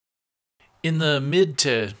In the mid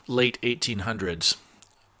to late 1800s,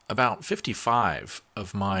 about 55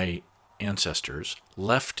 of my ancestors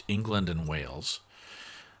left England and Wales,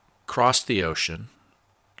 crossed the ocean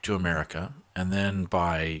to America, and then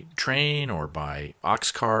by train or by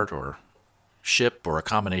ox cart or ship or a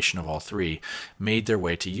combination of all three, made their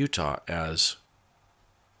way to Utah as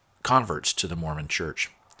converts to the Mormon Church.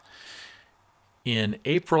 In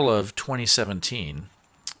April of 2017,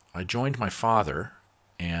 I joined my father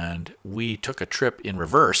and we took a trip in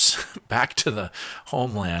reverse back to the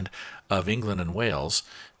homeland of England and Wales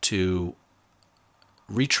to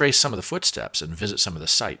retrace some of the footsteps and visit some of the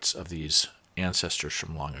sites of these ancestors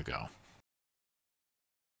from long ago.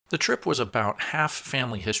 The trip was about half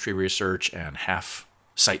family history research and half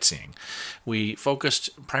sightseeing. We focused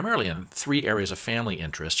primarily in three areas of family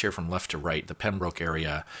interest, here from left to right: the Pembroke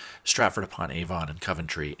area, Stratford-Upon-Avon and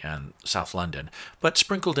Coventry, and South London, but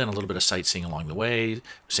sprinkled in a little bit of sightseeing along the way: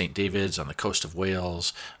 St. David's on the coast of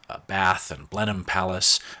Wales, Bath and Blenheim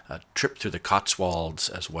Palace, a trip through the Cotswolds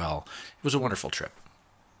as well. It was a wonderful trip.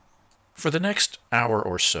 For the next hour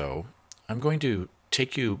or so, I'm going to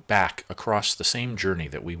take you back across the same journey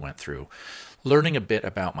that we went through, learning a bit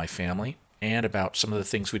about my family and about some of the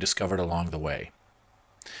things we discovered along the way.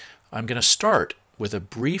 I'm going to start with a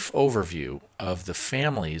brief overview of the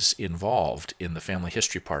families involved in the family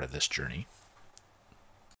history part of this journey.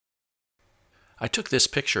 I took this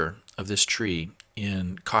picture of this tree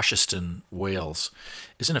in Cosheston, Wales.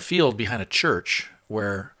 It's in a field behind a church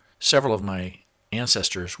where several of my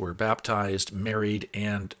ancestors were baptized, married,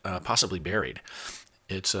 and possibly buried.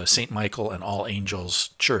 It's St. Michael and All Angels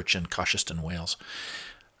Church in Cosheston, Wales.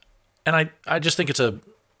 And I just think it's an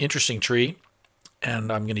interesting tree,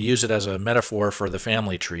 and I'm going to use it as a metaphor for the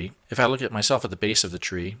family tree. If I look at myself at the base of the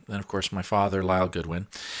tree, then of course my father, Lyle Goodwin,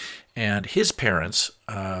 and his parents,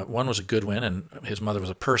 one was a Goodwin and his mother was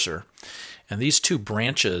a purser. And these two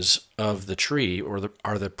branches of the tree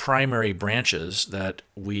are the primary branches that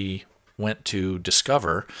we went to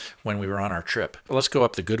discover when we were on our trip. Well, let's go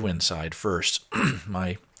up the Goodwin side first.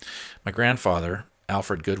 My grandfather,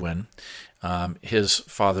 Alfred Goodwin, his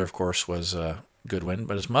father, of course, was Goodwin,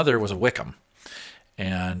 but his mother was a Wickham.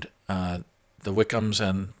 And the Wickhams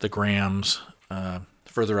and the Grahams,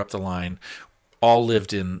 further up the line, all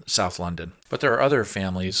lived in South London. But there are other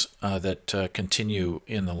families that continue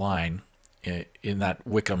in the line, in that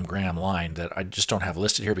Wickham-Graham line, that I just don't have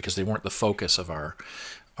listed here because they weren't the focus of our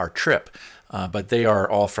trip. But they are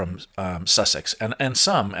all from Sussex. And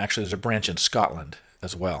some, actually, there's a branch in Scotland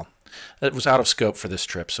as well. It was out of scope for this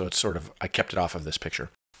trip, so it's sort of, I kept it off of this picture.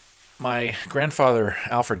 My grandfather,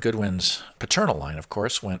 Alfred Goodwin's paternal line, of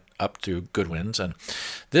course, went up to Goodwin's, and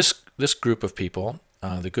this group of people,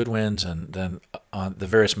 the Goodwins, and then the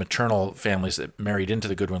various maternal families that married into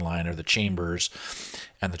the Goodwin line are the Chambers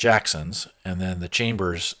and the Jacksons, and then the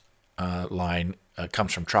Chambers line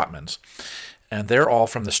comes from Trotmans. And they're all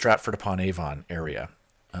from the Stratford-Upon-Avon area,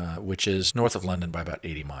 which is north of London by about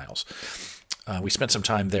 80 miles. We spent some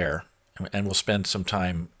time there, and we'll spend some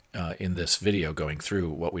time in this video going through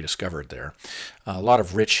what we discovered there. A lot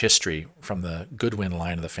of rich history from the Goodwin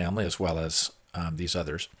line of the family, as well as these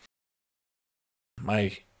others.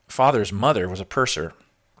 My father's mother was a purser,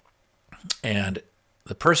 and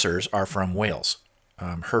the pursers are from Wales.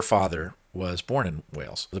 Her father was born in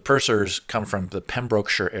Wales. The pursers come from the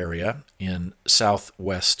Pembrokeshire area in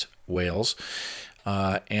southwest Wales.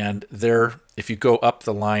 And if you go up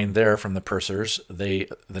the line there from the pursers, the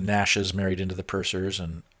Nashes married into the pursers,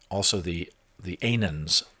 and also the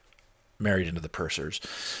Anans married into the pursers.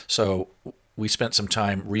 So we spent some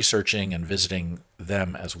time researching and visiting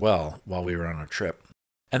them as well while we were on our trip.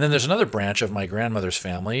 And then there's another branch of my grandmother's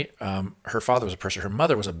family. Her father was a purser. Her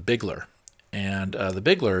mother was a Bigler. And the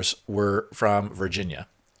Biglers were from Virginia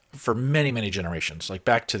for many, many generations, like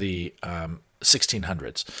back to the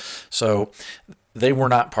 1600s. So they were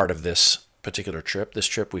not part of this particular trip. This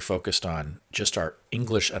trip we focused on just our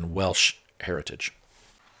English and Welsh heritage.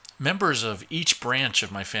 Members of each branch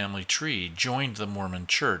of my family tree joined the Mormon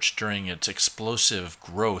Church during its explosive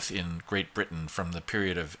growth in Great Britain from the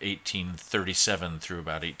period of 1837 through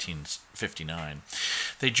about 1859.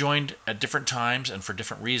 They joined at different times and for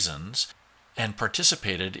different reasons, and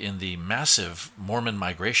participated in the massive Mormon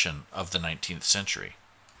migration of the 19th century.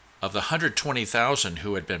 Of the 120,000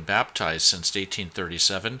 who had been baptized since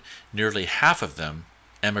 1837, nearly half of them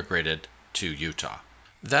emigrated to Utah.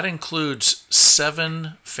 That includes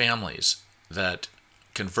 7 families that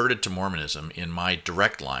converted to Mormonism in my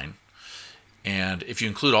direct line, and if you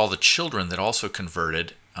include all the children that also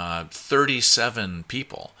converted, 37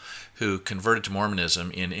 people who converted to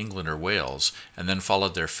Mormonism in England or Wales and then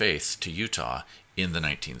followed their faith to Utah in the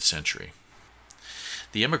 19th century.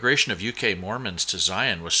 The immigration of UK Mormons to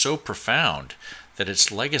Zion was so profound that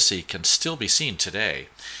its legacy can still be seen today.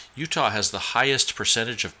 Utah has the highest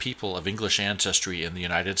percentage of people of English ancestry in the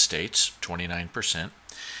United States, 29%,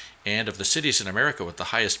 and of the cities in America with the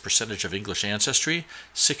highest percentage of English ancestry,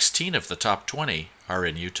 16 of the top 20 are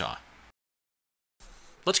in Utah.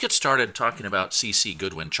 Let's get started talking about C.C.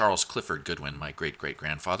 Goodwin, Charles Clifford Goodwin, my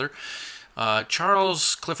great-great-grandfather.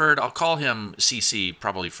 Charles Clifford, I'll call him C.C.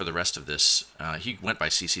 probably for the rest of this. He went by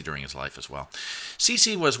C.C. during his life as well.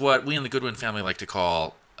 C.C. was what we in the Goodwin family like to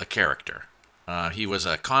call a character. He was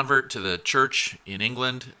a convert to the church in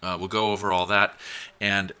England. We'll go over all that.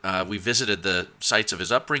 And we visited the sites of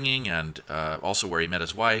his upbringing and also where he met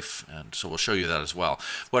his wife. And so we'll show you that as well.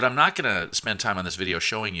 What I'm not going to spend time on this video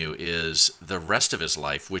showing you is the rest of his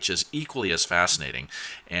life, which is equally as fascinating.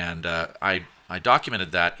 And I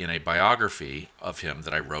documented that in a biography of him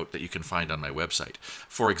that I wrote that you can find on my website.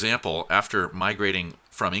 For example, after migrating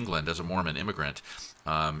from England as a Mormon immigrant,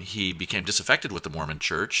 he became disaffected with the Mormon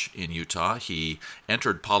Church in Utah. He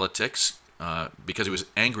entered politics because he was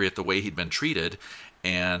angry at the way he'd been treated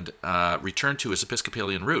and returned to his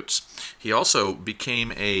Episcopalian roots. He also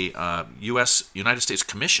became a United States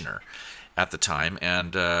commissioner at the time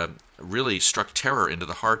and really struck terror into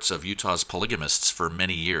the hearts of Utah's polygamists for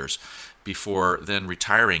many years before then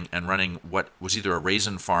retiring and running what was either a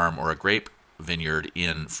raisin farm or a grape vineyard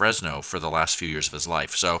in Fresno for the last few years of his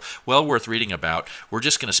life. So well worth reading about. We're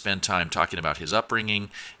just going to spend time talking about his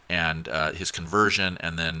upbringing and his conversion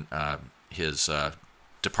and then his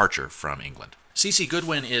departure from England. C.C.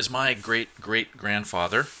 Goodwin is my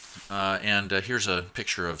great-great-grandfather, and here's a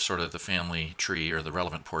picture of sort of the family tree or the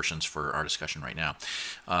relevant portions for our discussion right now.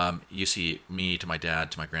 You see me to my dad,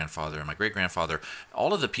 to my grandfather, and my great-grandfather.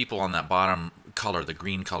 All of the people on that bottom color, the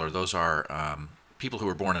green color, those are people who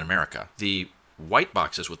were born in America. The white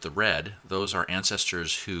boxes with the red, those are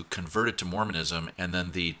ancestors who converted to Mormonism, and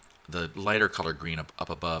then the lighter color green up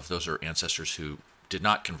above, those are ancestors who did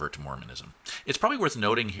not convert to Mormonism. It's probably worth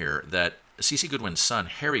noting here that C.C. Goodwin's son,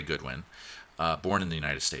 Harry Goodwin, born in the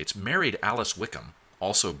United States, married Alice Wickham,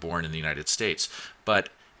 also born in the United States. But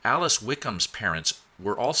Alice Wickham's parents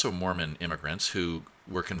were also Mormon immigrants who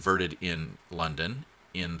were converted in London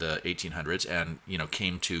in the 1800s and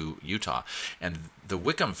came to Utah. And the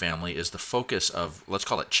Wickham family is the focus of, let's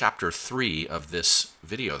call it chapter 3 of this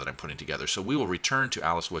video that I'm putting together. So we will return to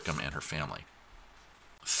Alice Wickham and her family.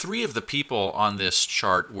 3 of the people on this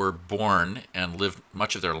chart were born and lived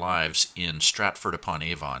much of their lives in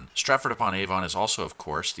Stratford-Upon-Avon. Stratford-Upon-Avon is also, of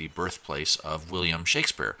course, the birthplace of William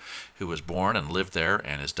Shakespeare, who was born and lived there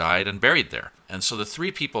and has died and buried there. And so the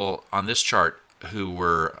 3 people on this chart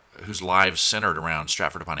whose lives centered around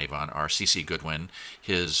Stratford-Upon-Avon are C.C. Goodwin,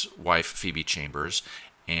 his wife Phoebe Chambers,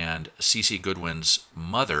 and C.C. Goodwin's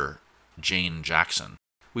mother, Jane Jackson.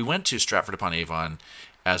 We went to Stratford-Upon-Avon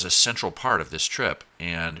as a central part of this trip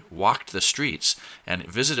and walked the streets and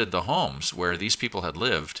visited the homes where these people had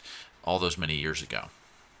lived all those many years ago.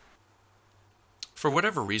 For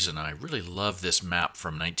whatever reason, I really love this map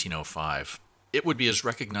from 1905. It would be as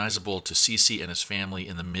recognizable to C.C. and his family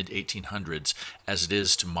in the mid-1800s as it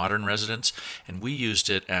is to modern residents, and we used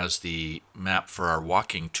it as the map for our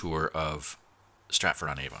walking tour of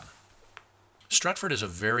Stratford-on-Avon. Stratford is a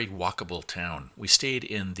very walkable town. We stayed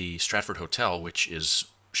in the Stratford Hotel, which is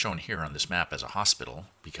shown here on this map as a hospital,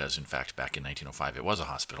 because in fact back in 1905 it was a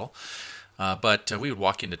hospital. But we would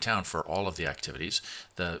walk into town for all of the activities.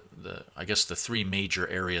 I guess the 3 major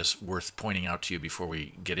areas worth pointing out to you before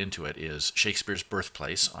we get into it is Shakespeare's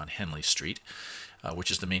birthplace on Henley Street, which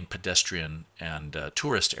is the main pedestrian and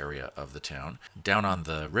tourist area of the town. Down on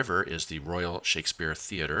the river is the Royal Shakespeare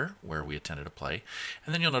Theatre, where we attended a play.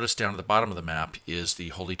 And then you'll notice down at the bottom of the map is the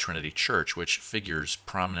Holy Trinity Church, which figures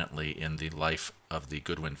prominently in the life of the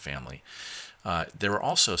Goodwin family. There were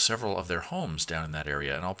also several of their homes down in that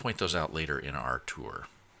area, and I'll point those out later in our tour.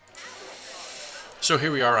 So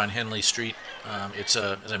here we are on Henley Street. As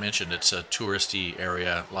I mentioned, it's a touristy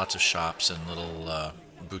area, lots of shops and little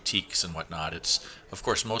boutiques and whatnot. It's, of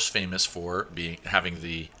course, most famous for having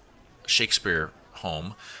the Shakespeare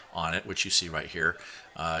home on it, which you see right here.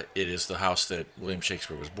 It is the house that William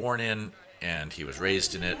Shakespeare was born in, and he was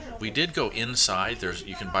raised in it. We did go inside.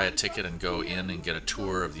 You can buy a ticket and go in and get a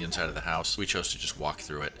tour of the inside of the house. We chose to just walk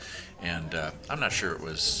through it, and I'm not sure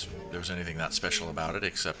there was anything that special about it,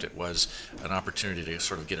 except it was an opportunity to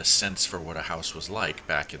sort of get a sense for what a house was like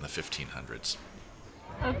back in the 1500s.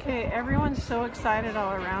 Okay, everyone's so excited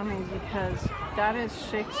all around me because that is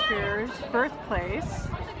Shakespeare's birthplace.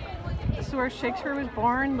 This is where Shakespeare was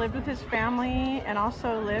born, lived with his family, and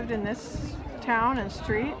also lived in this town and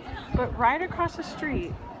street. But right across the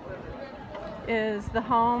street is the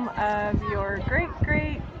home of your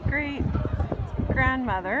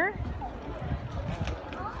great-great-great-grandmother,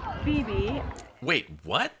 Phoebe. Wait,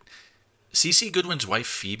 what? C.C. Goodwin's wife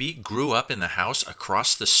Phoebe grew up in the house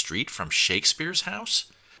across the street from Shakespeare's house?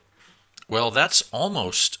 Well, that's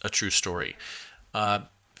almost a true story.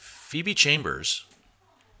 Phoebe Chambers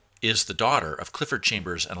is the daughter of Clifford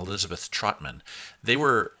Chambers and Elizabeth Trotman. They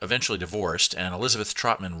were eventually divorced, and Elizabeth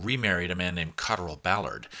Trotman remarried a man named Cotterell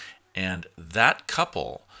Ballard. And that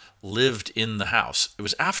couple lived in the house. It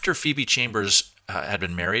was after Phoebe Chambers had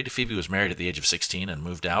been married. Phoebe was married at the age of 16 and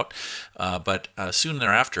moved out. But soon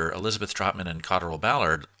thereafter, Elizabeth Trotman and Cotterell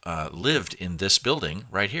Ballard lived in this building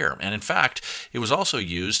right here. And in fact, it was also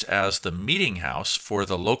used as the meeting house for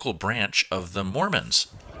the local branch of the Mormons.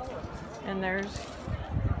 And there's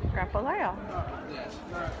Grandpa Lyle.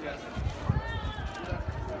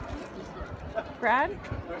 Brad?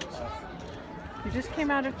 You just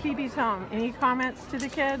came out of Phoebe's home. Any comments to the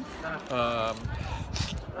kids?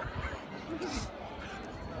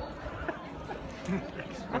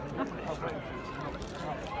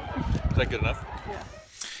 Is that good enough? Yeah.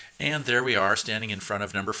 And there we are, standing in front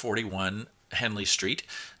of number 41 Henley Street,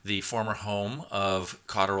 the former home of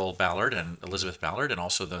Cotterell Ballard and Elizabeth Ballard, and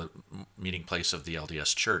also the meeting place of the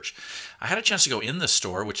LDS Church. I had a chance to go in this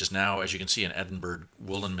store, which is now, as you can see, an Edinburgh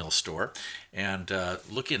woolen mill store, and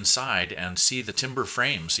look inside and see the timber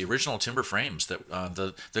frames, the original timber frames that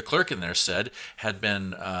the clerk in there said had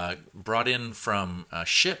been brought in from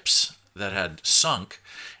ships that had sunk,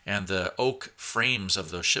 and the oak frames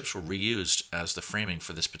of those ships were reused as the framing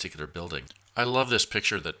for this particular building. I love this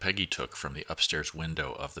picture that Peggy took from the upstairs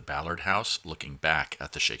window of the Ballard house looking back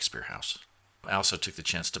at the Shakespeare house. I also took the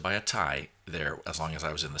chance to buy a tie there as long as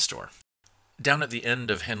I was in the store. Down at the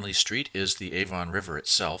end of Henley Street is the Avon River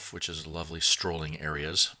itself, which is lovely strolling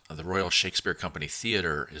areas. The Royal Shakespeare Company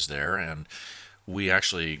Theatre is there, and we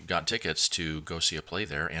actually got tickets to go see a play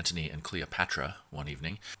there, Antony and Cleopatra, one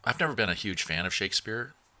evening. I've never been a huge fan of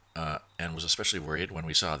Shakespeare, and was especially worried when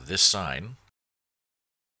we saw this sign.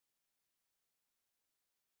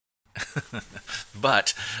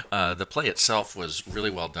 But the play itself was really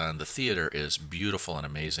well done. The theater is beautiful and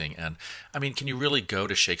amazing. And I mean, can you really go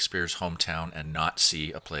to Shakespeare's hometown and not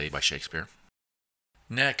see a play by Shakespeare?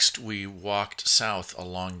 Next, we walked south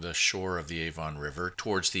along the shore of the Avon River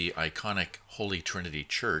towards the iconic Holy Trinity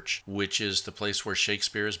Church, which is the place where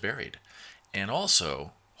Shakespeare is buried, and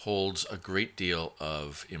also holds a great deal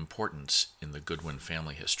of importance in the Goodwin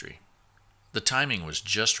family history. The timing was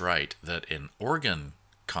just right that an organ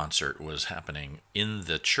concert was happening in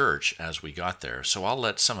the church as we got there, so I'll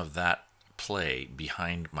let some of that play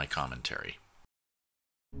behind my commentary.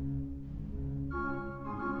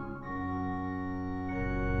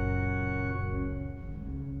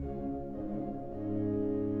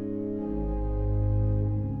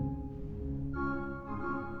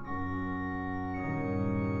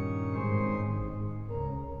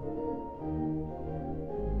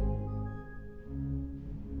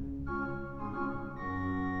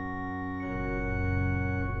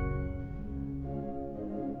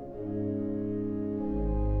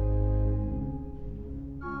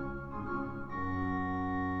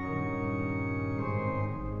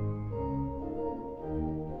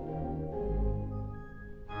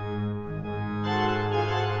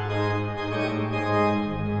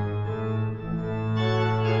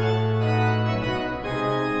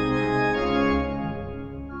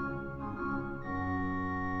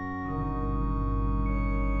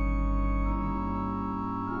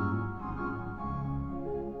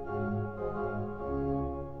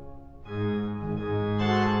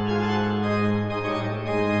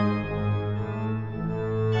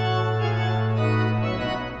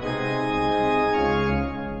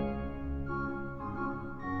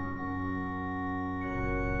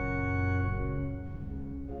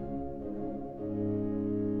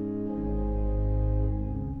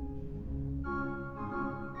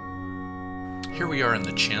 Here we are in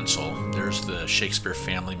the chancel. There's the Shakespeare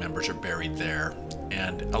family members are buried there.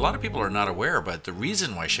 And a lot of people are not aware, but the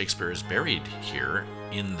reason why Shakespeare is buried here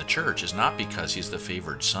in the church is not because he's the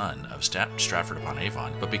favored son of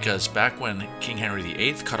Stratford-Upon-Avon, but because back when King Henry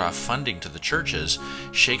VIII cut off funding to the churches,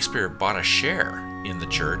 Shakespeare bought a share in the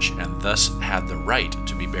church and thus had the right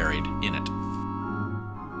to be buried in it.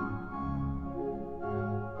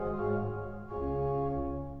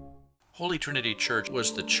 Holy Trinity Church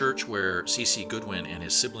was the church where C.C. Goodwin and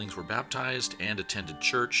his siblings were baptized and attended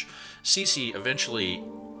church. C.C. eventually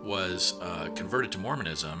was converted to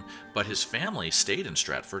Mormonism, but his family stayed in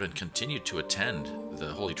Stratford and continued to attend the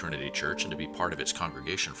Holy Trinity Church and to be part of its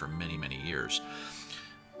congregation for many, many years.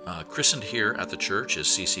 Christened here at the church is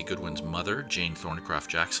C.C. Goodwin's mother, Jane Thornycroft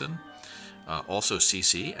Jackson. Also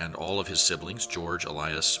C.C. and all of his siblings, George,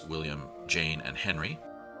 Elias, William, Jane, and Henry.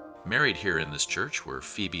 Married here in this church were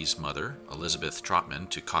Phoebe's mother, Elizabeth Trotman,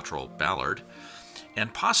 to Cottrell Ballard.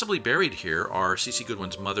 And possibly buried here are C.C.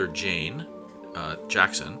 Goodwin's mother, Jane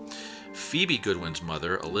Jackson, Phoebe Goodwin's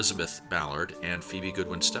mother, Elizabeth Ballard, and Phoebe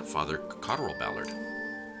Goodwin's stepfather, Cottrell Ballard.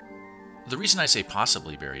 The reason I say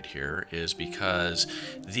possibly buried here is because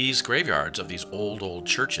these graveyards of these old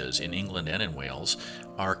churches in England and in Wales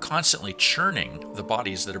are constantly churning the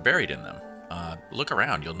bodies that are buried in them. Look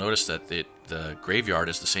around, you'll notice that the graveyard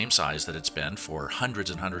is the same size that it's been for hundreds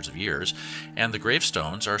and hundreds of years, and the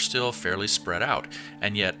gravestones are still fairly spread out.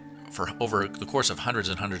 And yet, for over the course of hundreds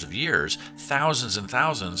and hundreds of years, thousands and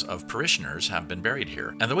thousands of parishioners have been buried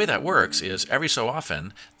here. And the way that works is every so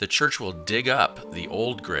often, the church will dig up the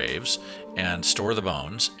old graves and store the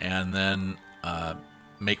bones, and then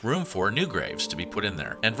make room for new graves to be put in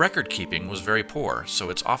there. And record keeping was very poor,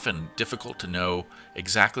 so it's often difficult to know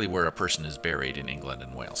exactly where a person is buried in England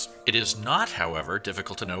and Wales. It is not, however,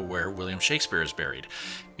 difficult to know where William Shakespeare is buried,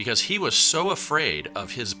 because he was so afraid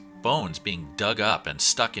of his bones being dug up and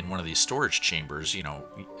stuck in one of these storage chambers,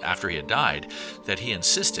 after he had died, that he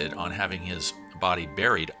insisted on having his body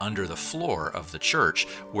buried under the floor of the church,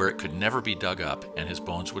 where it could never be dug up and his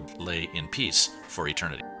bones would lay in peace for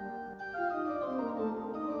eternity.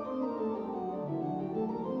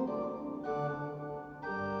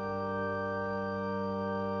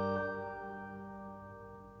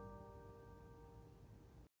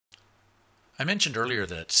 I mentioned earlier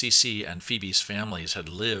that C.C. and Phoebe's families had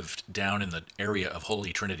lived down in the area of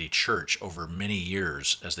Holy Trinity Church over many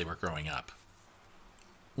years as they were growing up.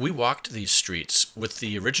 We walked these streets with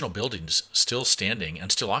the original buildings still standing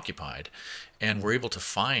and still occupied, and were able to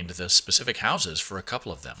find the specific houses for a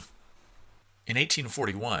couple of them. In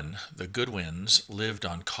 1841, the Goodwins lived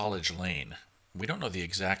on College Lane. We don't know the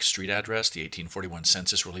exact street address. The 1841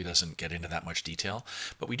 census really doesn't get into that much detail,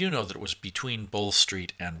 but we do know that it was between Bull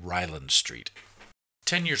Street and Ryland Street.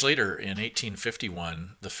 10 years later, in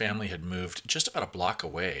 1851, the family had moved just about a block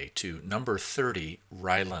away to number 30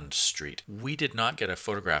 Ryland Street. We did not get a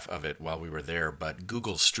photograph of it while we were there, but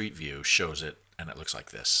Google Street View shows it, and it looks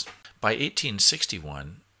like this. By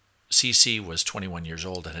 1861, C.C. was 21 years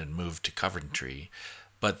old and had moved to Coventry,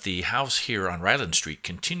 but the house here on Ryland Street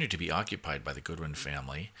continued to be occupied by the Goodwin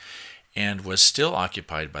family and was still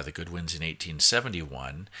occupied by the Goodwins in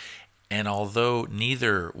 1871. And although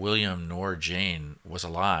neither William nor Jane was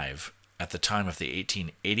alive at the time of the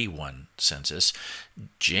 1881 census,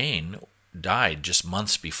 Jane died just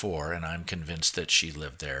months before, and I'm convinced that she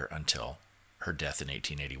lived there until her death in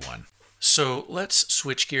 1881. So let's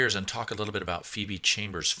switch gears and talk a little bit about Phoebe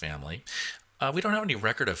Chambers' family. We don't have any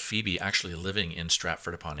record of Phoebe actually living in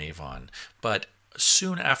Stratford-Upon-Avon, but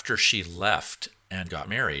soon after she left and got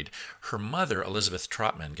married, her mother, Elizabeth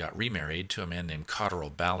Trotman, got remarried to a man named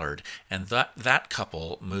Cottrell Ballard, and that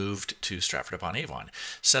couple moved to Stratford-Upon-Avon,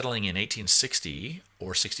 settling in 1860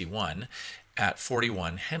 or 61 at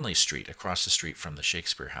 41 Henley Street, across the street from the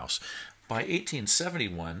Shakespeare House. By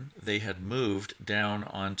 1871, they had moved down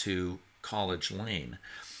onto College Lane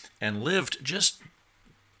and lived just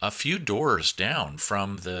a few doors down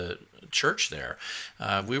from the church there.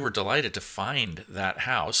 We were delighted to find that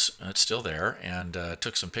house. It's still there, and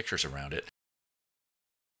took some pictures around it.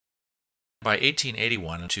 By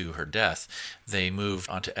 1881, to her death, they moved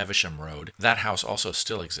onto Evesham Road. That house also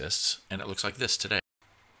still exists, and it looks like this today.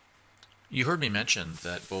 You heard me mention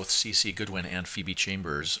that both C.C. Goodwin and Phoebe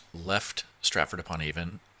Chambers left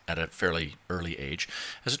Stratford-Upon-Avon at a fairly early age.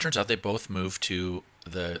 As it turns out, they both moved to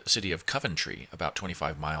the city of Coventry, about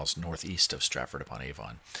 25 miles northeast of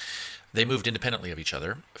Stratford-Upon-Avon. They moved independently of each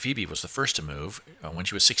other. Phoebe was the first to move. When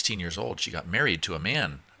she was 16 years old, she got married to a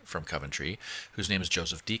man from Coventry whose name is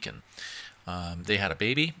Joseph Deacon. They had a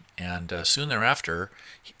baby, and soon thereafter,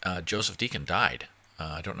 Joseph Deacon died.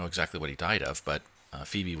 I don't know exactly what he died of, but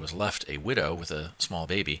Phoebe was left a widow with a small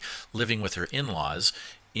baby, living with her in-laws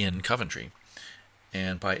in Coventry.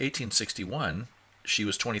 And by 1861, she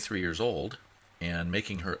was 23 years old and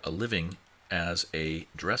making her a living as a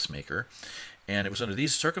dressmaker. And it was under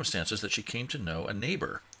these circumstances that she came to know a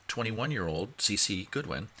neighbor, 21-year-old C.C.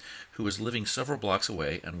 Goodwin, who was living several blocks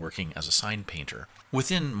away and working as a sign painter.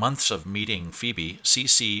 Within months of meeting Phoebe,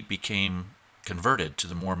 C.C. became converted to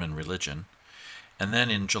the Mormon religion. And then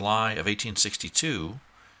in July of 1862,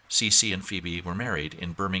 C.C. and Phoebe were married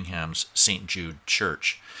in Birmingham's St. Jude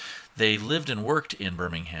Church. They lived and worked in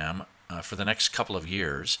Birmingham for the next couple of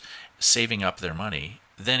years, saving up their money.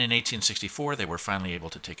 Then in 1864, they were finally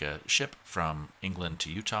able to take a ship from England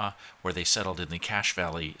to Utah, where they settled in the Cache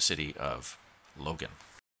Valley city of Logan.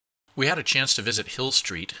 We had a chance to visit Hill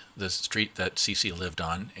Street, the street that Cece lived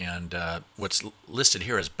on, and what's listed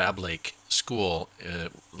here as Bab Lake School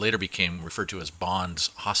later became referred to as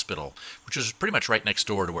Bond's Hospital, which was pretty much right next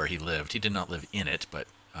door to where he lived. He did not live in it, but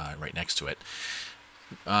right next to it.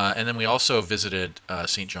 And then we also visited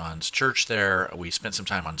St. John's Church there. We spent some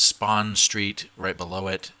time on Spawn Street right below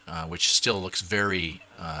it, which still looks very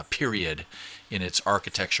period in its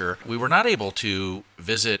architecture. We were not able to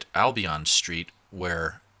visit Albion Street,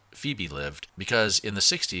 where Phoebe lived, because in the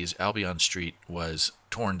 60s Albion Street was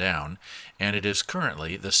torn down, and it is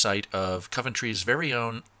currently the site of Coventry's very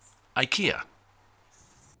own IKEA.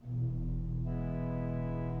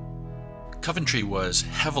 Coventry was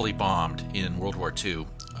heavily bombed in World War II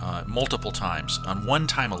multiple times. On one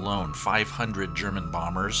time alone, 500 German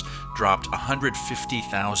bombers dropped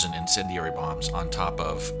 150,000 incendiary bombs on top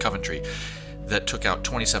of Coventry that took out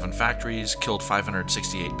 27 factories, killed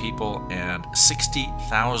 568 people, and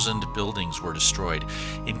 60,000 buildings were destroyed,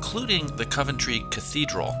 including the Coventry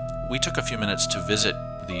Cathedral. We took a few minutes to visit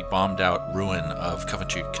the bombed-out ruin of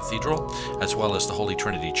Coventry Cathedral, as well as the Holy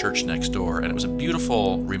Trinity Church next door, and it was a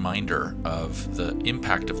beautiful reminder of the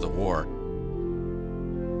impact of the war.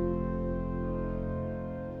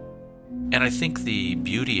 And I think the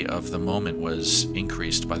beauty of the moment was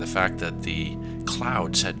increased by the fact that the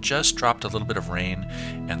clouds had just dropped a little bit of rain,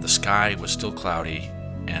 and the sky was still cloudy,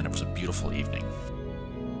 and it was a beautiful evening.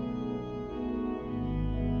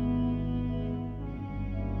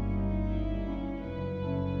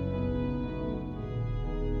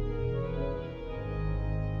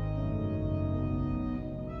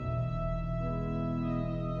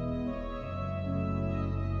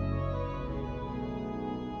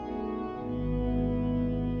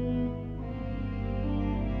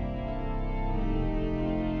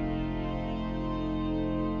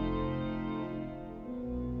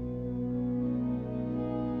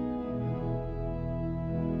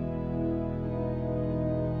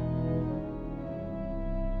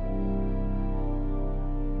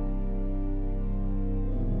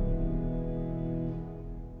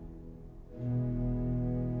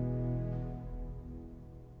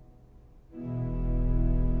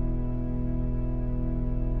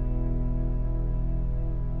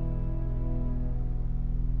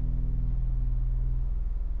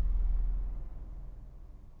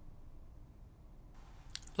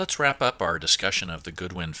 Let's wrap up our discussion of the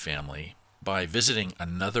Goodwin family by visiting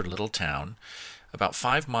another little town. About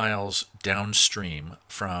 5 miles downstream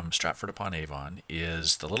from Stratford-Upon-Avon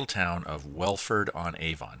is the little town of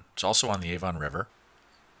Welford-on-Avon. It's also on the Avon River.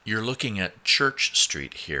 You're looking at Church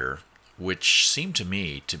Street here, which seemed to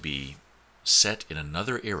me to be set in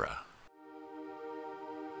another era.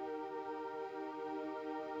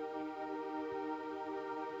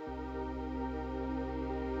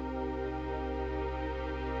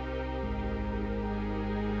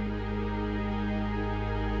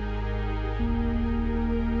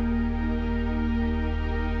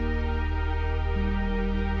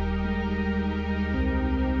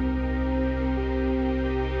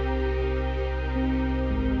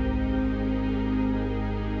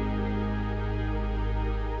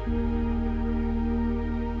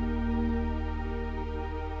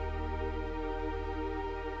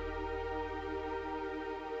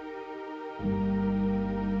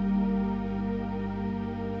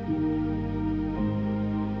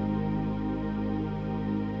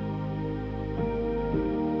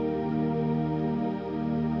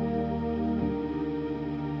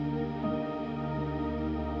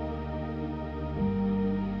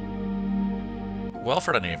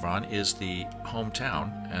 Welford-on-Avon is the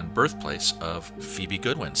hometown and birthplace of Phoebe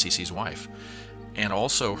Goodwin, Cece's wife, and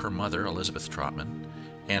also her mother, Elizabeth Trotman,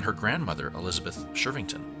 and her grandmother, Elizabeth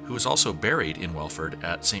Shervington, who is also buried in Welford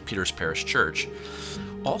at St. Peter's Parish Church.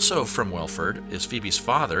 Also from Welford is Phoebe's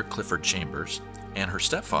father, Clifford Chambers, and her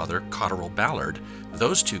stepfather, Cotterill Ballard.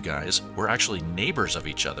 Those two guys were actually neighbors of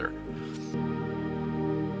each other.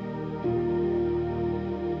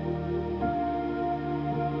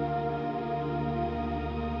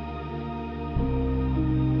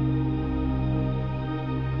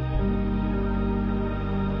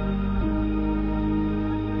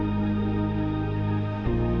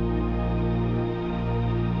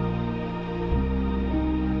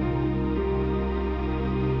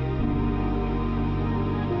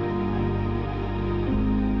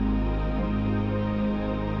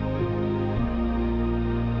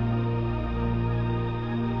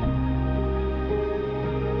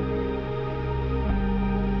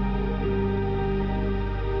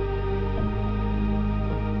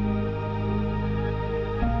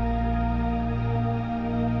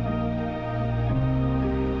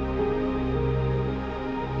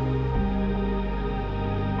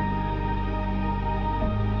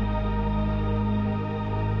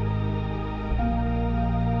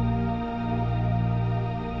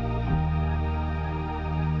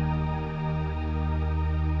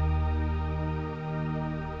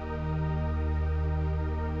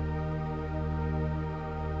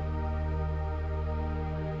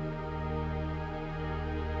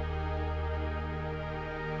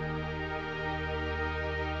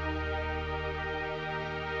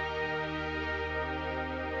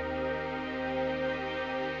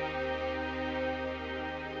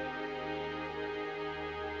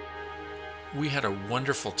 We had a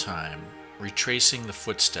wonderful time retracing the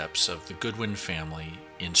footsteps of the Goodwin family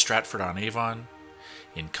in Stratford-on-Avon,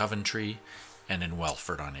 in Coventry, and in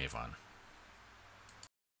Welford-on-Avon.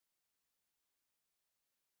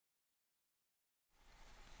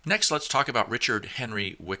 Next, let's talk about Richard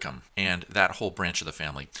Henry Wickham and that whole branch of the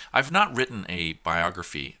family. I've not written a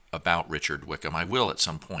biography about Richard Wickham. I will at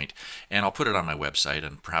some point, and I'll put it on my website,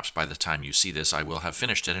 and perhaps by the time you see this, I will have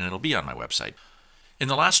finished it, and it'll be on my website. In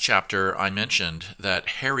the last chapter, I mentioned that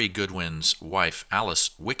Harry Goodwin's wife, Alice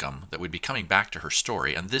Wickham, that we'd be coming back to her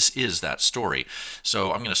story, and this is that story.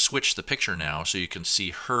 So I'm going to switch the picture now so you can see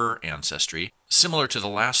her ancestry. Similar to the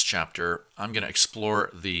last chapter, I'm going to explore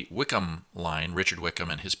the Wickham line, Richard Wickham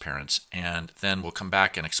and his parents, and then we'll come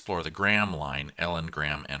back and explore the Graham line, Ellen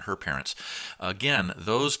Graham and her parents. Again,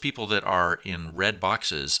 those people that are in red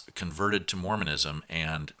boxes converted to Mormonism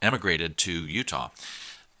and emigrated to Utah.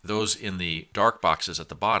 Those in the dark boxes at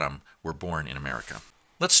the bottom were born in America.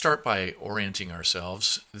 Let's start by orienting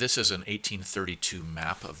ourselves. This is an 1832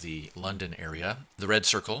 map of the London area. The red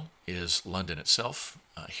circle is London itself.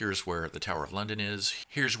 Here's where the Tower of London is.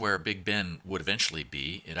 Here's where Big Ben would eventually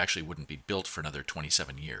be. It actually wouldn't be built for another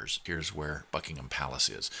 27 years. Here's where Buckingham Palace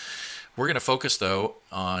is. We're going to focus, though,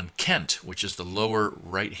 on Kent, which is the lower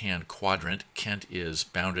right-hand quadrant. Kent is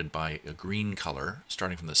bounded by a green color,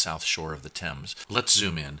 starting from the south shore of the Thames. Let's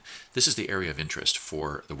zoom in. This is the area of interest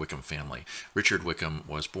for the Wickham family. Richard Wickham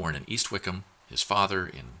was born in East Wickham, his father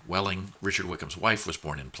in Welling. Richard Wickham's wife was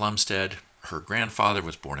born in Plumstead. Her grandfather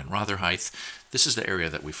was born in Rotherhithe. This is the area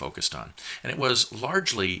that we focused on. And it was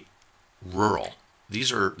largely rural.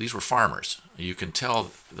 These were farmers. You can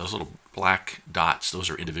tell those little black dots, those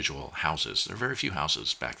are individual houses. There are very few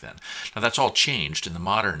houses back then. Now that's all changed in the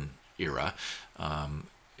modern era.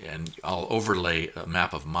 And I'll overlay a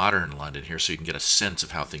map of modern London here so you can get a sense of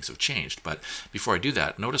how things have changed. But before I do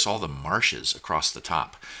that, notice all the marshes across the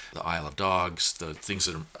top. The Isle of Dogs, the things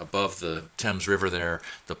that are above the Thames River there,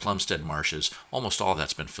 the Plumstead marshes, almost all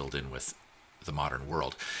that's been filled in with the modern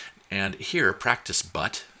world. And here, Practice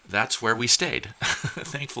Butt, that's where we stayed.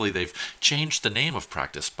 Thankfully, they've changed the name of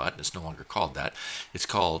Practice Butt. It's no longer called that. It's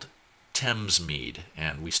called Thamesmead,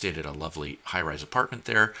 and we stayed at a lovely high-rise apartment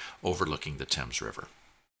there overlooking the Thames River.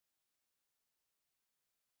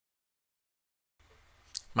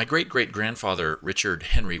 My great-great-grandfather, Richard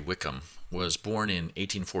Henry Wickham, was born in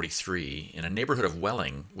 1843 in a neighborhood of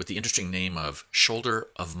Welling with the interesting name of Shoulder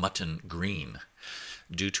of Mutton Green,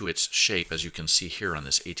 due to its shape, as you can see here on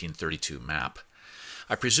this 1832 map.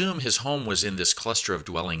 I presume his home was in this cluster of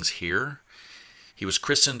dwellings here. He was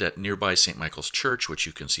christened at nearby St. Michael's Church, which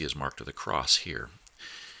you can see is marked with a cross here.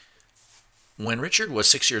 When Richard was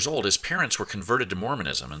 6 years old, his parents were converted to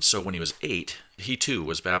Mormonism, and so when he was 8, he too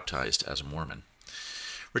was baptized as a Mormon.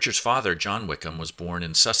 Richard's father, John Wickham, was born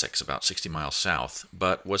in Sussex, about 60 miles south,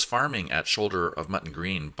 but was farming at Shoulder of Mutton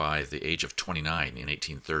Green by the age of 29 in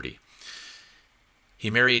 1830. He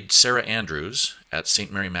married Sarah Andrews at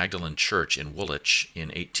St. Mary Magdalene Church in Woolwich in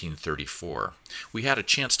 1834. We had a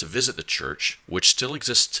chance to visit the church, which still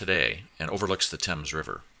exists today and overlooks the Thames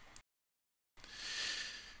River.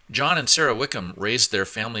 John and Sarah Wickham raised their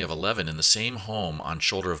family of 11 in the same home on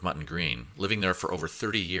Shoulder of Mutton Green, living there for over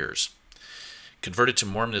 30 years. Converted to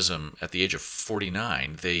Mormonism at the age of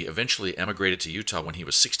 49, they eventually emigrated to Utah when he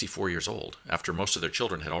was 64 years old, after most of their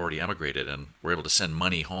children had already emigrated and were able to send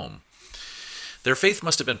money home. Their faith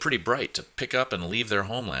must have been pretty bright to pick up and leave their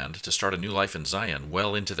homeland to start a new life in Zion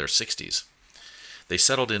well into their 60s. They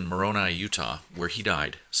settled in Moroni, Utah, where he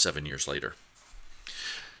died 7 years later.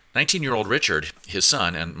 19-year-old Richard, his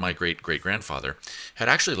son and my great-great-grandfather, had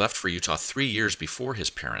actually left for Utah 3 years before his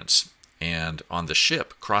parents, and on the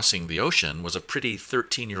ship crossing the ocean was a pretty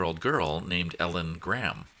 13-year-old girl named Ellen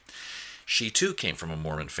Graham. She too came from a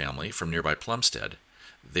Mormon family from nearby Plumstead.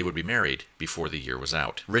 They would be married before the year was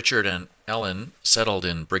out. Richard and Ellen settled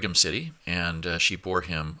in Brigham City, and she bore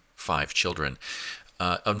him 5 children.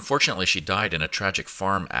 Unfortunately, she died in a tragic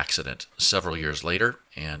farm accident several years later,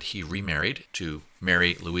 and he remarried to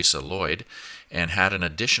Mary Louisa Lloyd and had an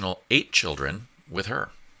additional 8 children with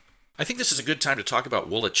her. I think this is a good time to talk about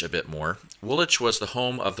Woolwich a bit more. Woolwich was the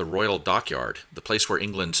home of the Royal Dockyard, the place where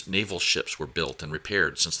England's naval ships were built and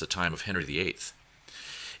repaired since the time of Henry VIII.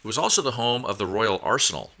 It was also the home of the Royal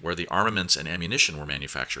Arsenal, where the armaments and ammunition were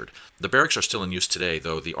manufactured. The barracks are still in use today,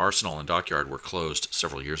 though the arsenal and dockyard were closed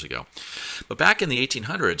several years ago. But back in the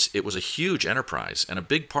 1800s, it was a huge enterprise and a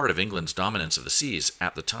big part of England's dominance of the seas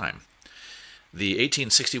at the time. The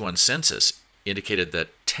 1861 census indicated that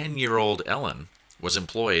 10-year-old Ellen was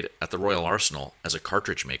employed at the Royal Arsenal as a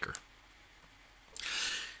cartridge maker.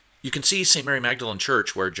 You can see St. Mary Magdalene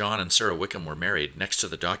Church, where John and Sarah Wickham were married, next to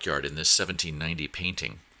the dockyard in this 1790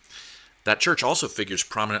 painting. That church also figures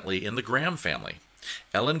prominently in the Graham family.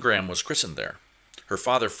 Ellen Graham was christened there. Her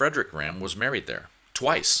father, Frederick Graham, was married there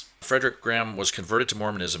twice. Frederick Graham was converted to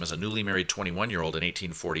Mormonism as a newly married 21-year-old in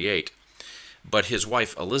 1848. But his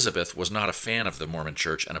wife, Elizabeth, was not a fan of the Mormon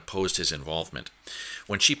church and opposed his involvement.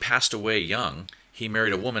 When she passed away young, he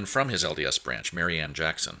married a woman from his LDS branch, Mary Ann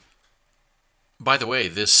Jackson. By the way,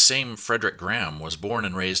 this same Frederick Graham was born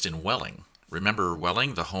and raised in Welling. Remember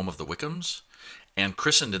Welling, the home of the Wickhams? And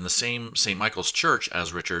christened in the same St. Michael's Church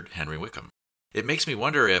as Richard Henry Wickham. It makes me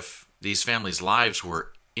wonder if these families' lives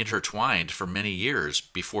were intertwined for many years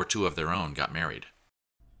before two of their own got married.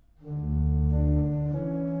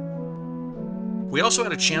 We also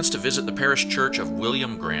had a chance to visit the parish church of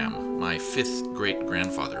William Graham, my fifth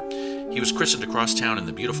great-grandfather. He was christened across town in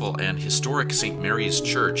the beautiful and historic St. Mary's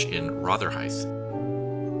Church in Rotherhithe.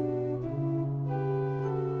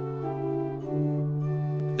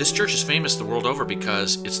 This church is famous the world over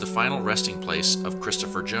because it's the final resting place of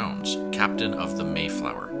Christopher Jones, captain of the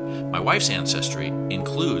Mayflower. My wife's ancestry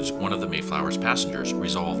includes one of the Mayflower's passengers,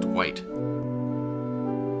 Resolved White.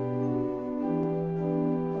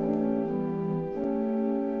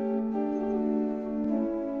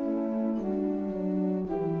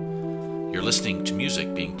 You're listening to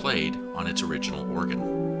music being played on its original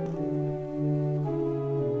organ.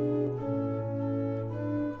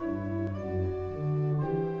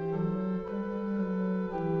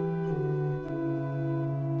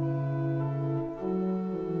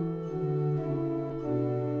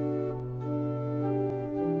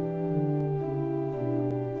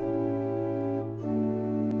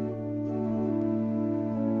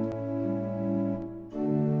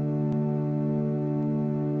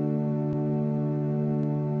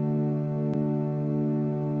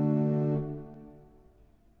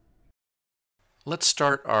 Let's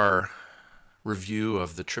start our review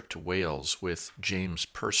of the trip to Wales with James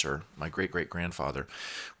Purser, my great-great-grandfather.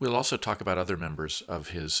 We'll also talk about other members of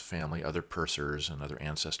his family, other Pursers and other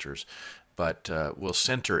ancestors, but we'll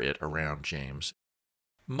center it around James.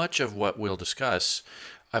 Much of what we'll discuss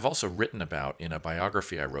I've also written about in a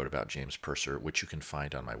biography I wrote about James Purser, which you can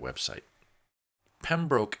find on my website.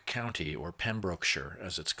 Pembroke County, or Pembrokeshire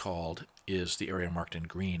as it's called, is the area marked in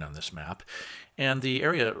green on this map. And the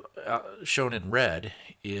area shown in red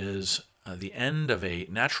is the end of a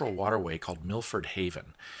natural waterway called Milford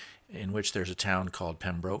Haven, in which there's a town called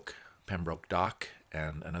Pembroke, Pembroke Dock,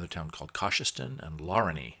 and another town called Cosheston and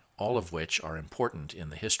Lawrenny, all of which are important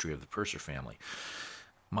in the history of the Purser family.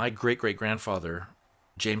 My great-great-grandfather,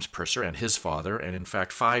 James Purser, and his father, and in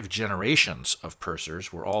fact 5 generations of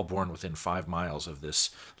Pursers, were all born within 5 miles of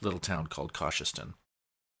this little town called Cosheston.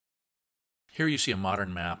 Here you see a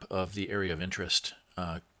modern map of the area of interest,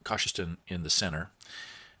 Cosheston in the center.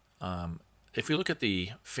 If we look at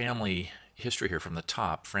the family history here from the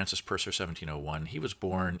top, Francis Purser, 1701, he was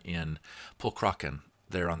born in Pulcrocken,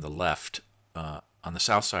 there on the left, on the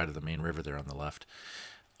south side of the main river there on the left.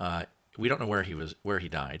 We don't know where he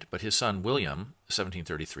died, but his son William,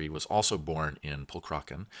 1733, was also born in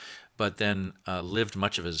Pulcrocken, but then lived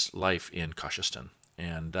much of his life in Cosheston.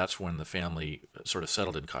 And that's when the family sort of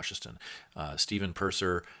settled in Cosheston. Stephen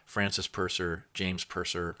Purser, Francis Purser, James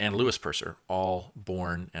Purser, and Louis Purser, all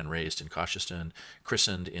born and raised in Cosheston,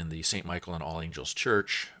 christened in the St. Michael and All Angels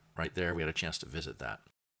Church. Right there, we had a chance to visit that.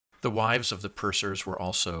 The wives of the Pursers were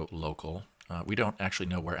also local. We don't actually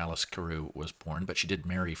know where Alice Carew was born, but she did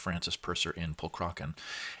marry Francis Purser in Pulcrocken.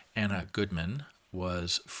 Anna Goodwin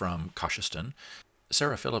was from Cosheston.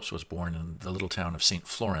 Sarah Phillips was born in the little town of St.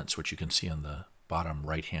 Florence, which you can see on the bottom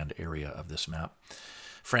right-hand area of this map.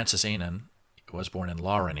 Frances Ainan was born in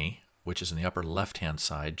Lawrenny, which is in the upper left-hand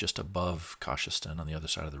side, just above Cosheston on the other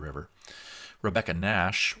side of the river. Rebecca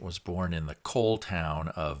Nash was born in the coal town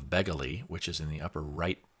of Begley, which is in the upper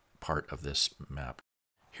right part of this map.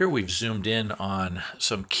 Here we've zoomed in on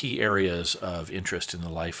some key areas of interest in the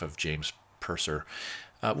life of James Purser.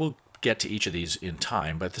 We'll get to each of these in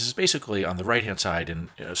time, but this is basically on the right-hand side, and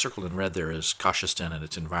circled in red there is Cosheston and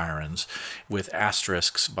its environs, with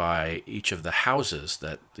asterisks by each of the houses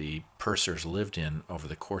that the Pursers lived in over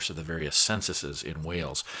the course of the various censuses in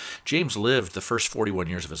Wales. James lived the first 41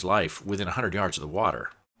 years of his life within 100 yards of the water.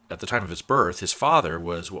 At the time of his birth, his father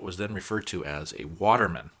was what was then referred to as a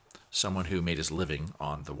waterman, someone who made his living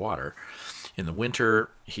on the water. In the winter,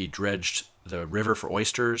 he dredged the river for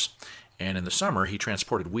oysters, and in the summer, he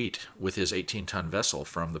transported wheat with his 18-ton vessel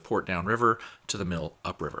from the port downriver to the mill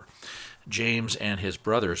upriver. James and his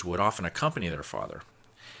brothers would often accompany their father,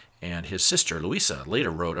 And his sister, Louisa,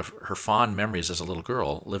 later wrote of her fond memories as a little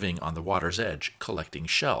girl living on the water's edge collecting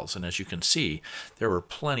shells. And as you can see, there were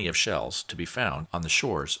plenty of shells to be found on the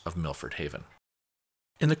shores of Milford Haven.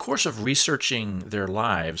 In the course of researching their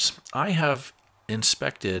lives, I have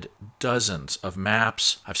inspected dozens of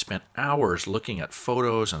maps. I've spent hours looking at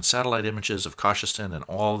photos and satellite images of Cosheston and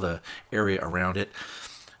all the area around it.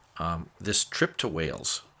 This trip to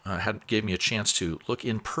Wales gave me a chance to look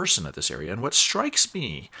in person at this area. And what strikes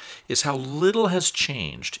me is how little has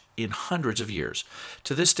changed in hundreds of years.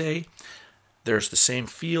 To this day, there's the same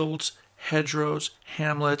fields, hedgerows,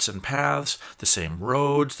 hamlets, and paths, the same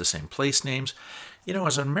roads, the same place names. You know,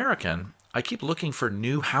 as an American, I keep looking for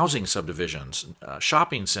new housing subdivisions,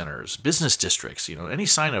 shopping centers, business districts, any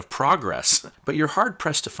sign of progress. But you're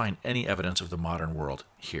hard-pressed to find any evidence of the modern world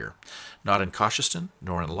here. Not in Cosheston,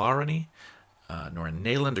 nor in Lawreny, nor in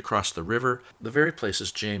Nayland across the river, the very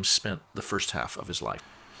places James spent the first half of his life.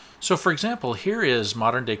 So, for example, here is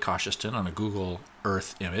modern-day Cosheston on a Google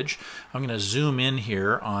Earth image. I'm going to zoom in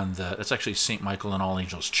here on that's actually St. Michael and All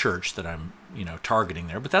Angels Church that I'm, targeting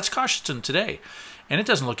there. But that's Cosheston today. And it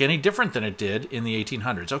doesn't look any different than it did in the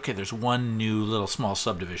 1800s. Okay, there's one new little small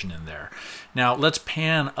subdivision in there. Now, let's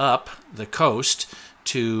pan up the coast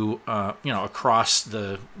to, across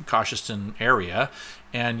the Cosheston area.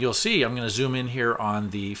 And you'll see, I'm going to zoom in here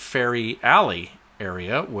on the Ferry Alley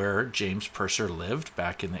area where James Purser lived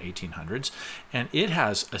back in the 1800s, and it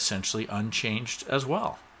has essentially unchanged as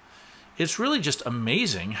well. It's really just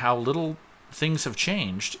amazing how little things have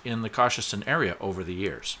changed in the Cosheston area over the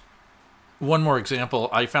years. One more example,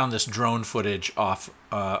 I found this drone footage off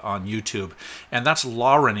on YouTube, and that's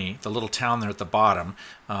Lawreny, the little town there at the bottom.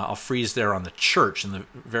 I'll freeze there on the church in the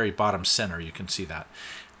very bottom center, you can see that.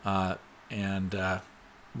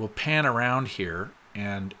 We'll pan around here,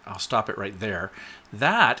 and I'll stop it right there.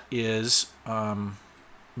 That is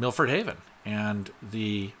Milford Haven, and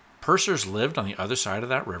the Pursers lived on the other side of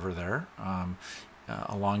that river there,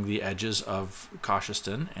 along the edges of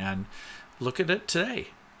Cosheston, and look at it today.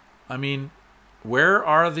 I mean, where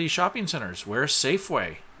are the shopping centers? Where's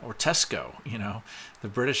Safeway or Tesco, the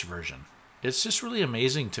British version? It's just really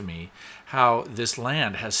amazing to me how this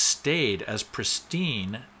land has stayed as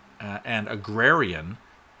pristine and agrarian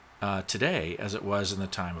today as it was in the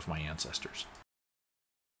time of my ancestors.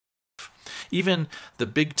 Even the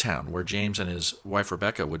big town where James and his wife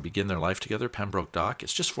Rebecca would begin their life together, Pembroke Dock,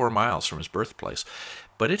 it's just 4 miles from his birthplace,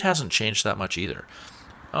 but it hasn't changed that much either.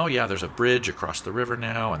 Oh yeah, there's a bridge across the river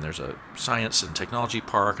now, and there's a science and technology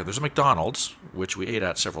park, and there's a McDonald's, which we ate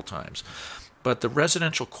at several times. But the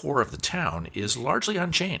residential core of the town is largely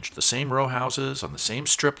unchanged. The same row houses on the same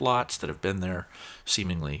strip lots that have been there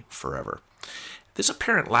seemingly forever. This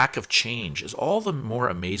apparent lack of change is all the more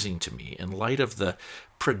amazing to me in light of the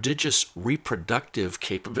prodigious reproductive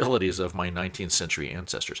capabilities of my 19th century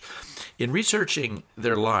ancestors. In researching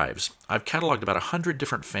their lives, I've cataloged about 100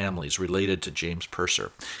 different families related to James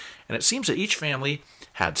Purser, and it seems that each family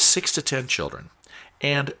had 6 to 10 children,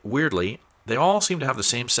 and weirdly, they all seem to have the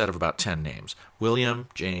same set of about 10 names: William,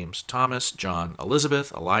 James, Thomas, John,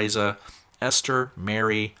 Elizabeth, Eliza, Esther,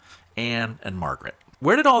 Mary, Anne, and Margaret.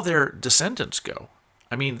 Where did all their descendants go?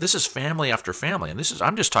 I mean, this is family after family, and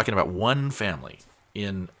I'm just talking about one family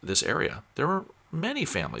in this area. There were many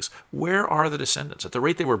families. Where are the descendants? At the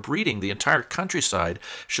rate they were breeding, the entire countryside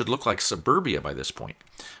should look like suburbia by this point,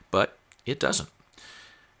 but it doesn't.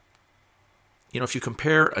 If you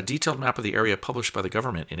compare a detailed map of the area published by the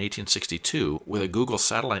government in 1862 with a Google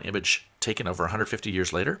satellite image taken over 150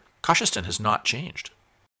 years later, Cosheston has not changed.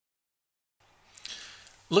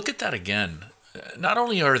 Look at that again. Not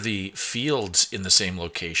only are the fields in the same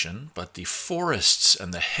location, but the forests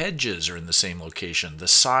and the hedges are in the same location. The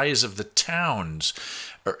size of the towns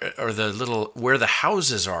or the where the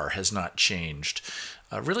houses are has not changed.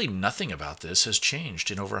 Really nothing about this has changed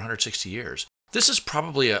in over 160 years. This is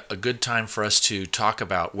probably a good time for us to talk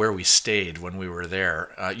about where we stayed when we were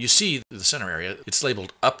there. You see the center area, it's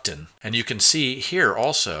labeled Upton, and you can see here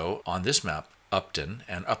also on this map Upton,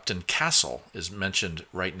 and Upton Castle is mentioned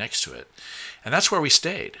right next to it. And that's where we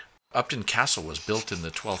stayed. Upton Castle was built in the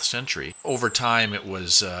 12th century. Over time, it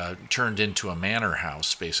was turned into a manor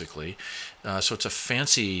house, basically. So it's a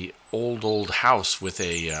fancy old house with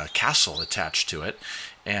a castle attached to it,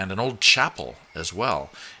 and an old chapel as well.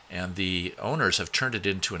 And the owners have turned it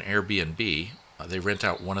into an Airbnb. They rent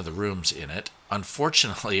out one of the rooms in it.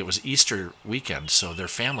 Unfortunately, it was Easter weekend, so their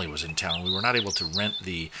family was in town. We were not able to rent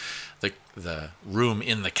the room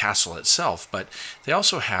in the castle itself, but they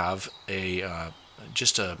also have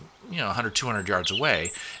just 100, 200 yards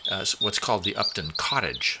away, what's called the Upton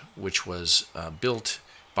Cottage, which was built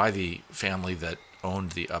by the family that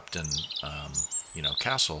owned the Upton,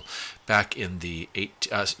 castle back in the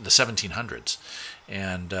 1700s,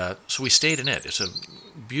 and so we stayed in it. It's a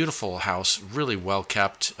beautiful house, really well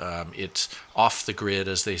kept. It's off the grid,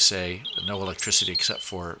 as they say, no electricity except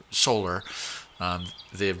for solar.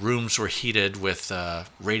 The rooms were heated with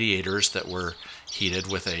radiators that were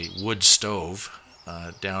heated with a wood stove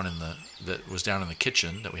that was down in the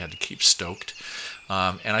kitchen that we had to keep stoked.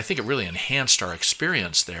 And I think it really enhanced our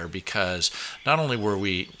experience there, because not only were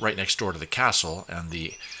we right next door to the castle, and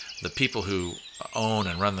the people who own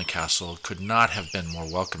and run the castle could not have been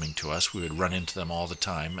more welcoming to us. We would run into them all the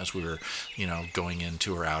time as we were, going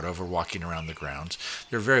into or out of or walking around the grounds.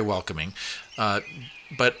 They're very welcoming.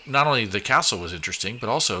 But not only the castle was interesting, but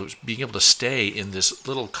also being able to stay in this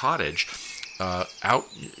little cottage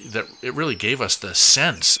that it really gave us the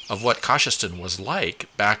sense of what Cosheston was like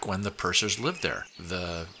back when the Pursers lived there.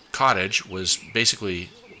 The cottage was basically,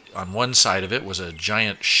 on one side of it was a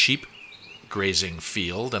giant sheep grazing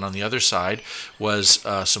field, and on the other side was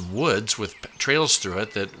some woods with trails through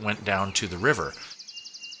it that went down to the river.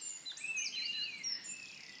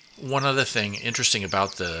 One other thing interesting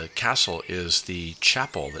about the castle is the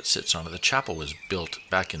chapel that sits on it. The chapel was built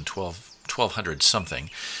back in 1200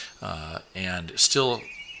 something, and it's still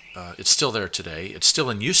there today. It's still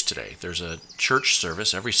in use today. There's a church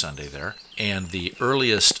service every Sunday there, and the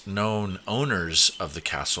earliest known owners of the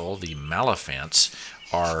castle, the Malifants,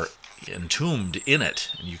 are entombed in it,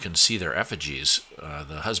 and you can see their effigies,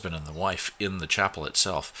 the husband and the wife, in the chapel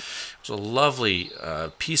itself. It was a lovely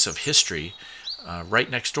piece of history right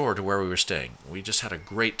next door to where we were staying. We just had a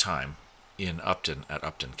great time in Upton at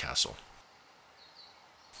Upton Castle.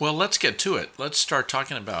 Well, let's get to it. Let's start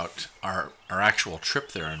talking about our actual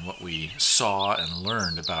trip there and what we saw and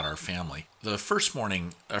learned about our family. The first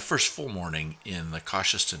full morning in the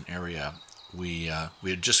Cosheston area, we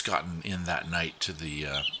had just gotten in that night to the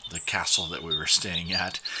castle that we were staying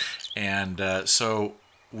at, and so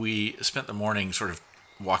we spent the morning sort of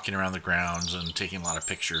walking around the grounds and taking a lot of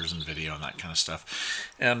pictures and video and that kind of stuff,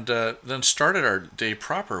 and then started our day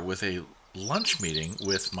proper with a lunch meeting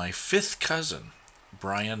with my fifth cousin,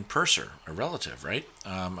 Brian Purser, a relative, right?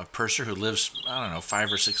 A Purser who lives,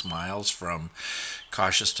 5 or 6 miles from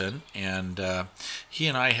Cosheston, and he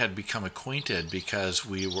and I had become acquainted because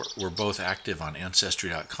we were both active on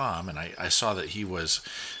Ancestry.com, and I saw that he was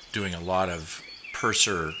doing a lot of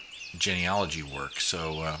Purser genealogy work,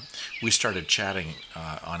 so we started chatting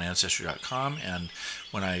on Ancestry.com, and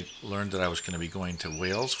when I learned that I was going to be going to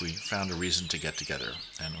Wales, we found a reason to get together,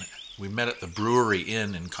 and we met at the Brewery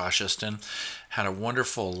Inn in Cosheston, had a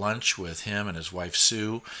wonderful lunch with him and his wife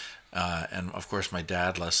Sue, and of course my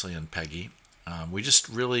dad, Leslie, and Peggy. We just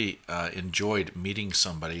really enjoyed meeting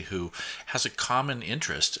somebody who has a common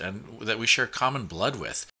interest and that we share common blood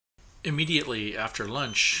with. Immediately after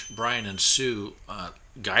lunch, Brian and Sue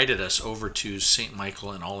guided us over to St.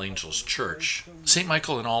 Michael and All Angels Church. St.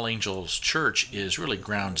 Michael and All Angels Church is really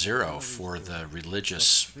ground zero for the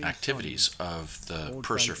religious activities of the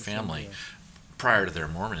Purser family, prior to their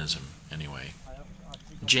Mormonism anyway.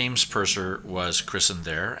 James Purser was christened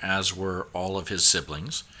there, as were all of his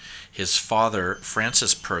siblings. His father,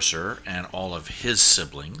 Francis Purser, and all of his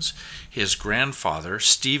siblings. His grandfather,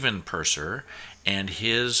 Stephen Purser, and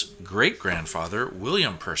his great-grandfather,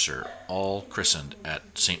 William Purser, all christened at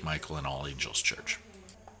St. Michael and All Angels Church.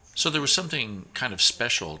 So there was something kind of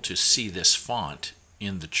special to see this font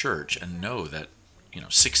in the church and know that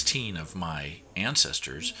 16 of my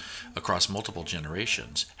ancestors across multiple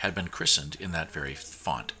generations had been christened in that very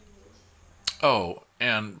font. Oh,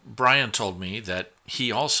 and Brian told me that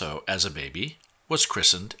he also, as a baby, was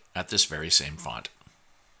christened at this very same font.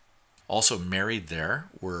 Also married there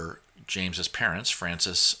were James's parents,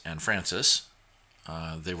 Francis and Frances.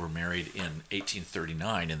 They were married in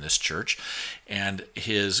 1839 in this church, and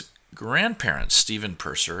his grandparents, Stephen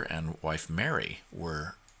Purser and wife Mary,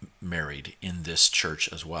 were married in this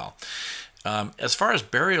church as well. As far as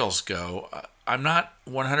burials go, I'm not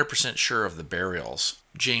 100% sure of the burials.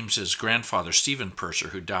 James's grandfather, Stephen Purser,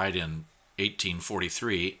 who died in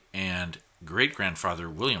 1843, and great-grandfather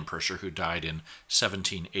William Purser, who died in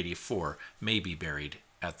 1784, may be buried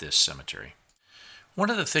at this cemetery. One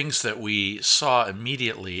of the things that we saw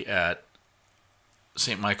immediately at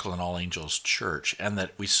St. Michael and All Angels Church, and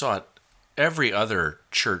that we saw at every other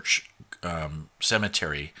church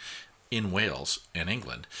cemetery in Wales and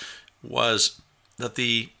England, was that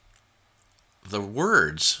the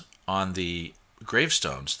words on the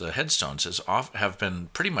gravestones, the headstones, have been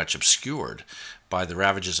pretty much obscured by the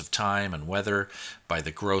ravages of time and weather, by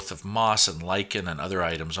the growth of moss and lichen and other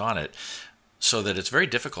items on it, so that it's very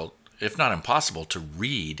difficult if not impossible, to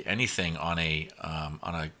read anything on a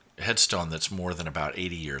headstone that's more than about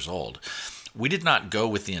 80 years old. We did not go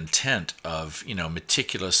with the intent of,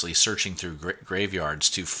 meticulously searching through graveyards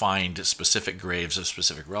to find specific graves of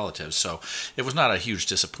specific relatives, so it was not a huge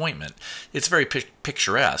disappointment. It's very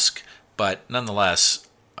picturesque, but nonetheless,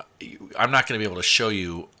 I'm not going to be able to show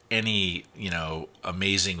you any,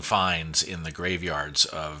 amazing finds in the graveyards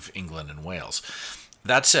of England and Wales.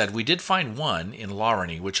 That said, we did find one in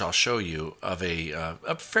Lawreny, which I'll show you, of a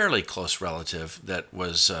fairly close relative that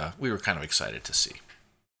was we were kind of excited to see.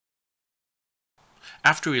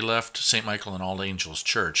 After we left St. Michael and All Angels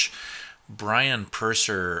Church, Brian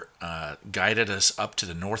Purser guided us up to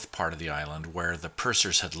the north part of the island where the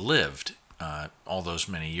Pursers had lived all those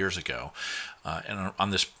many years ago. And on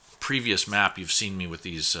this previous map, you've seen me with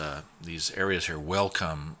these areas here: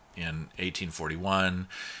 Wickham in 1841,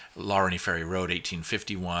 Lawreny Ferry Road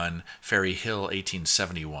 1851, Ferry Hill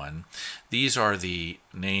 1871. These are the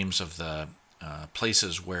names of the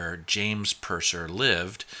places where James Purser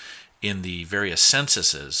lived in the various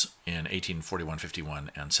censuses in 1841, 51,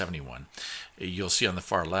 and 71. You'll see on the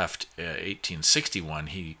far left, 1861,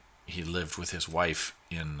 he lived with his wife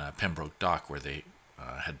in Pembroke Dock, where they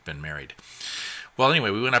had been married. Well, anyway,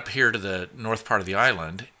 we went up here to the north part of the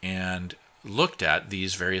island and looked at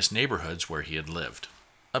these various neighborhoods where he had lived.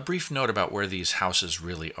 A brief note about where these houses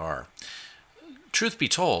really are. Truth be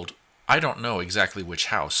told, I don't know exactly which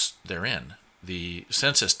house they're in. The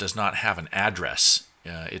census does not have an address.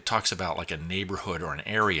 It talks about like a neighborhood or an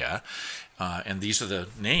area, and these are the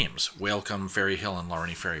names: Wickham, Ferry Hill, and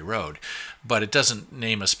Lawreny Ferry Road. But it doesn't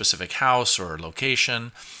name a specific house or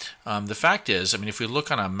location. The fact is, if we look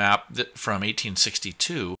on a map from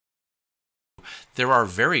 1862, there are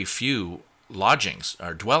very few lodgings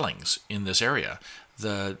or dwellings in this area.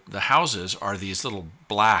 The houses are these little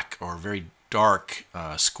black or very dark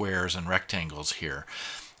squares and rectangles here.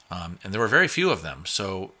 And there were very few of them,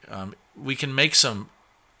 so we can make some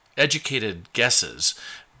educated guesses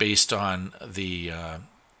based on the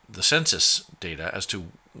census data as to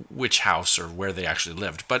which house or where they actually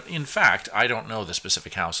lived. But in fact, I don't know the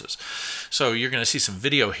specific houses. So you're going to see some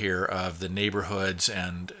video here of the neighborhoods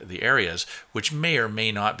and the areas, which may or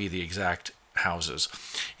may not be the exact houses.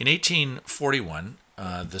 In 1841,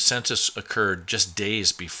 the census occurred just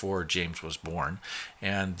days before James was born,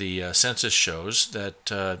 and the census shows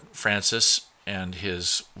that Francis and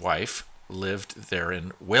his wife lived there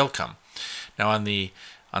in Wickham. Now on the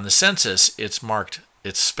census, it's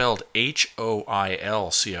spelled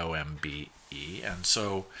Hoilcombe, and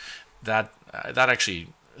so that actually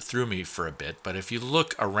threw me for a bit. But if you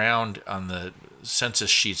look around on the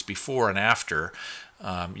census sheets before and after,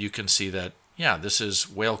 you can see that, yeah, this is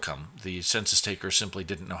Wickham. The census takers simply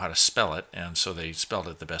didn't know how to spell it, and so they spelled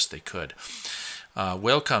it the best they could.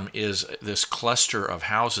 Wickham is this cluster of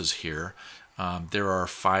houses here. There are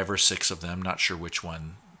 5 or 6 of them, not sure which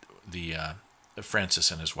one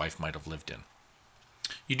Francis and his wife might have lived in.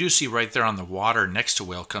 You do see right there on the water next to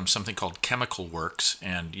Wickham something called Chemical Works,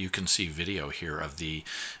 and you can see video here of the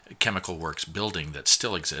Chemical Works building that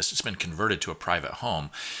still exists. It's been converted to a private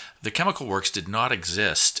home. The Chemical Works did not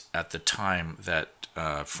exist at the time that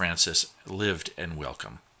Francis lived in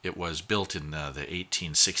Wickham. It was built in the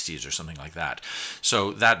 1860s or something like that.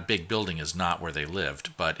 So that big building is not where they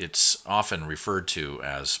lived, but it's often referred to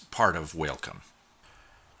as part of Wickham.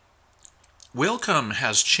 Wickham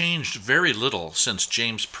has changed very little since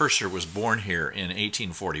James Purser was born here in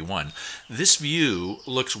 1841. This view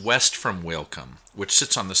looks west from Wickham, which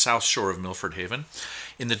sits on the south shore of Milford Haven.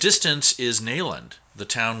 In the distance is Nayland, the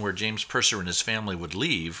town where James Purser and his family would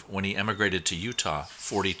leave when he emigrated to Utah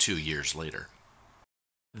 42 years later.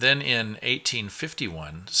 Then in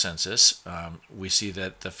 1851 census, we see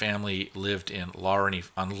that the family lived in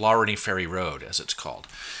on Lawreny Ferry Road, as it's called.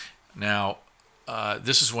 Now,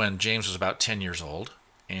 this is when James was about 10 years old,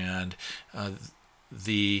 and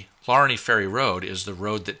the Lawreny Ferry Road is the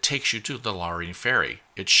road that takes you to the Lawreny Ferry.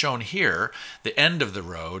 It's shown here. The end of the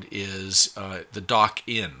road is the Dock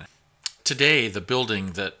Inn. Today, the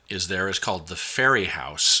building that is there is called the Ferry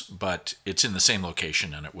House, but it's in the same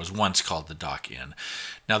location, and it was once called the Dock Inn.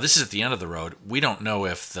 Now, this is at the end of the road. We don't know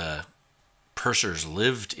if the Pursers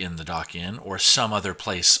lived in the Dock Inn or some other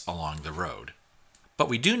place along the road. But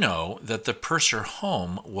we do know that the Purser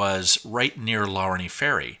home was right near Lawreny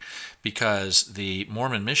Ferry, because the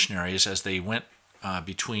Mormon missionaries, as they went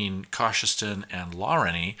between Cosheston and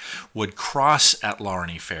Lawreny, would cross at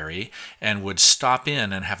Lawreny Ferry and would stop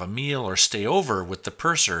in and have a meal or stay over with the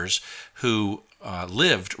Pursers who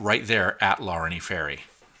lived right there at Lawreny Ferry.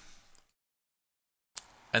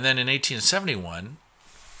 And then in 1871,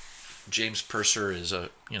 James Purser is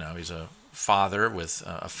he's a father with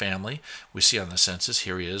a family. We see on the census,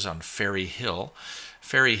 here he is on Ferry Hill.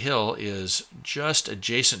 Ferry Hill is just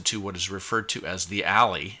adjacent to what is referred to as the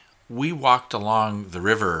alley. We walked along the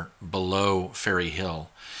river below Ferry Hill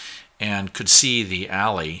and could see the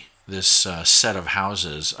alley, this set of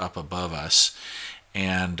houses up above us.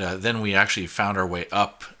 And then we actually found our way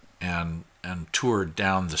up and toured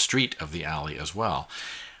down the street of the alley as well.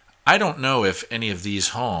 I don't know if any of these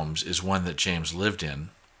homes is one that James lived in,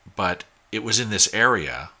 but it was in this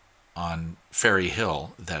area on Ferry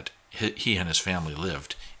Hill that he and his family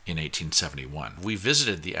lived in 1871. We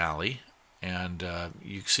visited the alley, and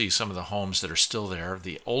you see some of the homes that are still there.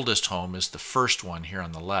 The oldest home is the first one here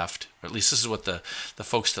on the left, or at least this is what the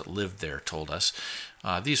folks that lived there told us.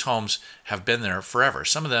 These homes have been there forever.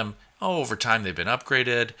 Some of them, over time they've been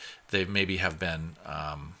upgraded. They maybe have been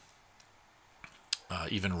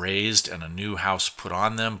even raised and a new house put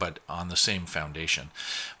on them, but on the same foundation.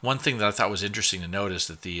 One thing that I thought was interesting to note is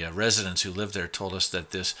that the residents who lived there told us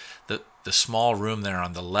that the small room there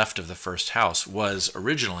on the left of the first house was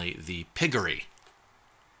originally the piggery.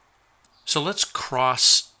 So let's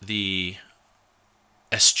cross the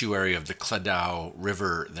estuary of the Claddow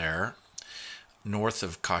River there, north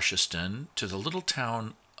of Cosheston, to the little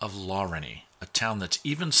town of Lawrenny, a town that's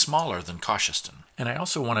even smaller than Cosheston. And I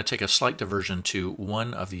also want to take a slight diversion to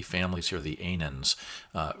one of the families here, the Anans.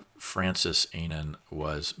 Frances Anan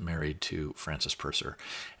was married to Francis Purser.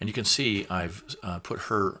 And you can see I've put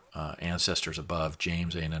her ancestors above,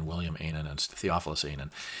 James Anan, William Anan, and Theophilus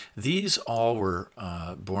Anan. These all were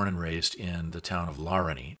born and raised in the town of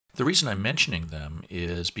Lawrenny. The reason I'm mentioning them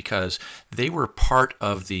is because they were part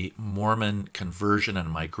of the Mormon conversion and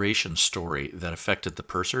migration story that affected the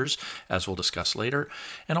Pursers, as we'll discuss later,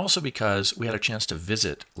 and also because we had a chance to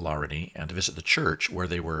visit Lawrenny and to visit the church where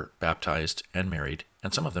they were baptized and married,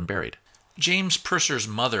 and some of them buried. James Purser's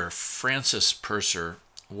mother, Frances Purser,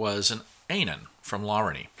 was an Anan from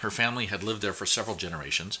Lawrenny. Her family had lived there for several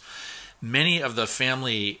generations. Many of the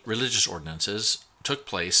family religious ordinances took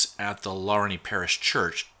place at the Lawrenny Parish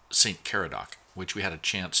Church, St. Caradoc, which we had a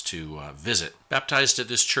chance to visit. Baptized at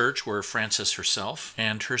this church were Frances herself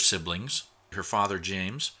and her siblings, her father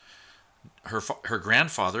James, her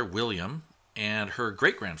grandfather William, and her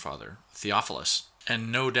great-grandfather Theophilus,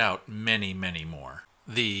 and no doubt many, many more.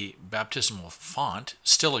 The baptismal font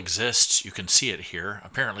still exists. You can see it here.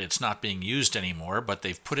 Apparently it's not being used anymore, but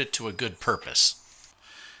they've put it to a good purpose.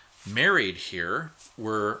 Married here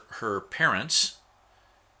were her parents,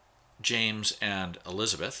 James and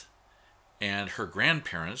Elizabeth, and her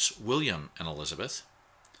grandparents, William and Elizabeth.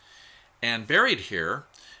 And buried here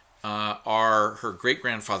are her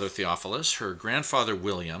great-grandfather Theophilus, her grandfather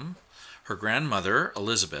William, her grandmother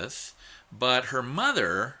Elizabeth, but her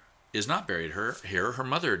mother is not buried here. Her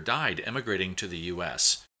mother died emigrating to the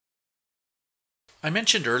U.S. I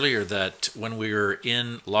mentioned earlier that when we were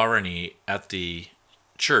in Lawrenny at the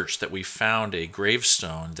church that we found a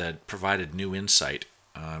gravestone that provided new insight.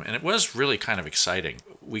 And it was really kind of exciting.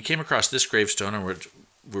 We came across this gravestone and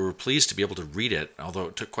we were pleased to be able to read it, although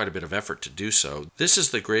it took quite a bit of effort to do so. This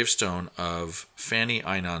is the gravestone of Fanny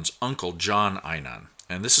Einan's uncle, John Einan.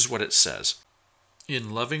 And this is what it says.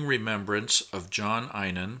 In loving remembrance of John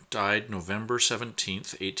Einan, died November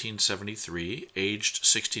 17th, 1873, aged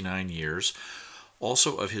 69 years.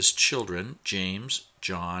 Also of his children, James,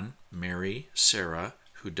 John, Mary, Sarah,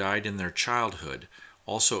 who died in their childhood.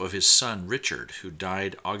 Also of his son, Richard, who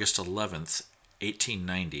died August 11th,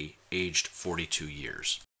 1890, aged 42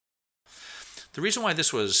 years. The reason why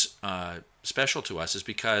this was special to us is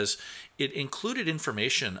because it included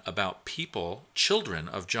information about people, children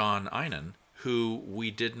of John Einan, who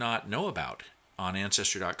we did not know about on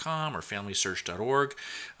Ancestry.com or FamilySearch.org.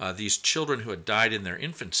 These children who had died in their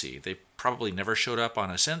infancy, they probably never showed up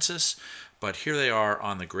on a census, but here they are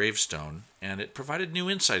on the gravestone, and it provided new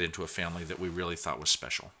insight into a family that we really thought was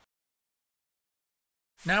special.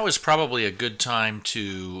 Now is probably a good time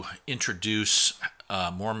to introduce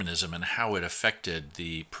Mormonism and how it affected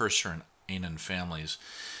the Purser and Anan families.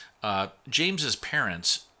 James's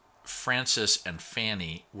parents, Frances and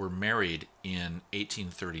Fanny, were married in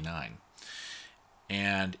 1839.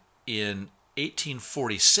 And in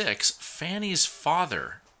 1846, Fanny's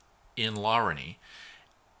father in Lawrenny,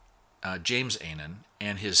 James Anan,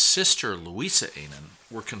 and his sister Louisa Anan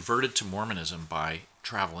were converted to Mormonism by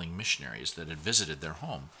traveling missionaries that had visited their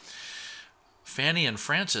home. Fanny and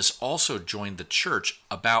Frances also joined the church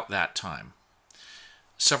about that time.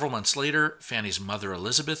 Several months later, Fanny's mother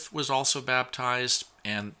Elizabeth was also baptized,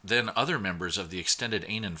 and then other members of the extended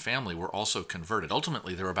Anan family were also converted.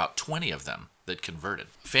 Ultimately, there were about 20 of them that converted.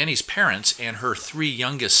 Fanny's parents and her 3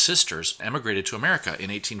 youngest sisters emigrated to America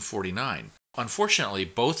in 1849. Unfortunately,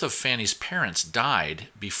 both of Fanny's parents died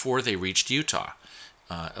before they reached Utah.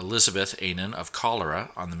 Elizabeth Anan of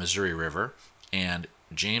cholera on the Missouri River, and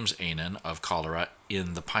James Anan of cholera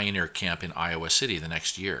in the pioneer camp in Iowa City the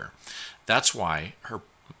next year. That's why her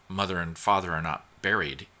mother and father are not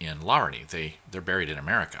buried in Laramie. They're buried in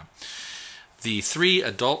America. The 3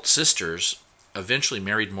 adult sisters eventually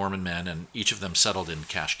married Mormon men, and each of them settled in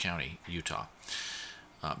Cache County, Utah.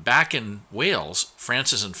 Back in Wales,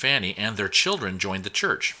 Frances and Fanny and their children joined the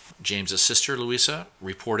church. James's sister, Louisa,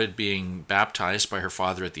 reported being baptized by her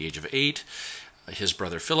father at the age of 8. His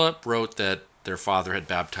brother Philip wrote that their father had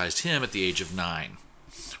baptized him at the age of 9.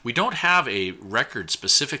 We don't have a record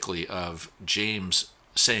specifically of James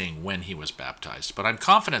saying when he was baptized, but I'm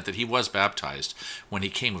confident that he was baptized when he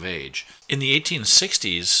came of age. In the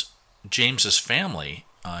 1860s, James's family,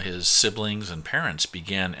 his siblings and parents,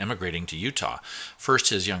 began emigrating to Utah. First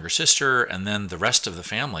his younger sister, and then the rest of the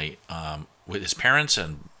family, with his parents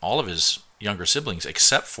and all of his younger siblings,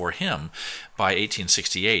 except for him, by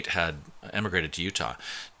 1868 had emigrated to Utah.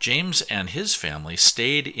 James and his family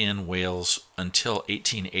stayed in Wales until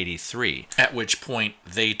 1883, at which point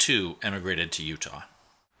they too emigrated to Utah.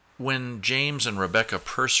 When James and Rebecca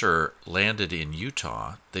Purser landed in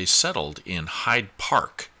Utah, they settled in Hyde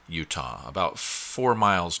Park, Utah, about 4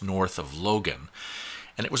 miles north of Logan,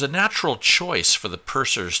 and it was a natural choice for the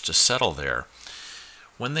Pursers to settle there.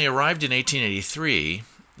 When they arrived in 1883,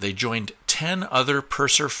 they joined 10 other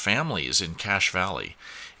Purser families in Cache Valley,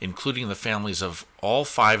 including the families of all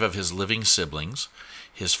 5 of his living siblings,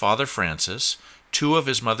 his father Francis, 2 of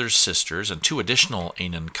his mother's sisters, and 2 additional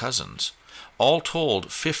Anan cousins. All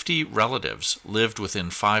told, 50 relatives lived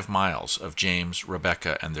within 5 miles of James,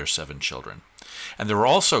 Rebecca, and their 7 children. And there were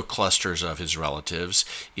also clusters of his relatives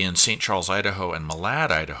in St. Charles, Idaho, and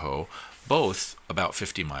Malad, Idaho, both about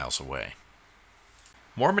 50 miles away.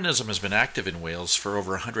 Mormonism has been active in Wales for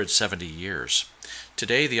over 170 years.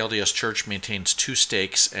 Today, the LDS Church maintains 2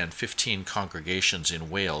 stakes and 15 congregations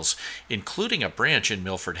in Wales, including a branch in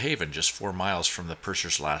Milford Haven, just 4 miles from the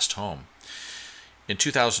Pursers' last home. In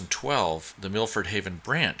 2012, the Milford Haven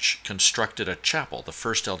branch constructed a chapel, the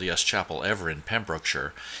first LDS chapel ever in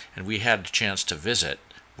Pembrokeshire, and we had a chance to visit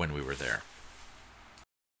when we were there.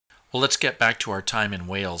 Well, let's get back to our time in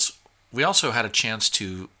Wales. We also had a chance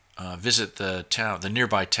to visit the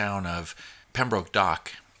nearby town of Pembroke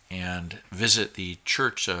Dock, and visit the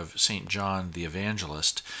Church of St. John the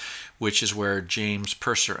Evangelist, which is where James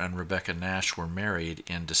Purser and Rebecca Nash were married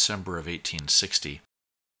in December of 1860.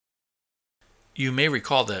 You may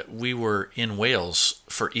recall that we were in Wales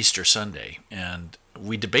for Easter Sunday, and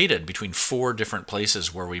we debated between 4 different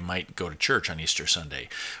places where we might go to church on Easter Sunday.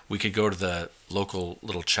 We could go to the local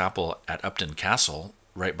little chapel at Upton Castle,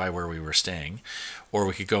 right by where we were staying, or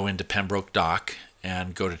we could go into Pembroke Dock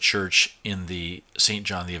and go to church in the St.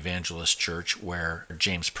 John the Evangelist Church where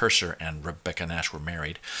James Purser and Rebecca Nash were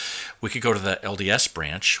married. We could go to the LDS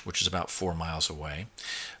branch, which is about 4 miles away.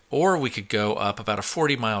 Or we could go up about a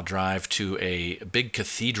 40-mile drive to a big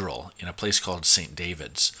cathedral in a place called St.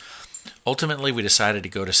 David's. Ultimately, we decided to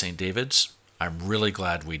go to St. David's. I'm really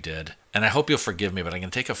glad we did. And I hope you'll forgive me, but I'm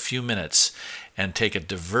going to take a few minutes and take a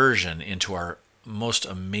diversion into our most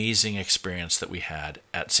amazing experience that we had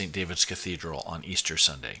at St. David's Cathedral on Easter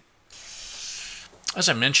Sunday. As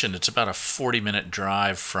I mentioned, it's about a 40-minute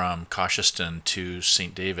drive from Cosheston to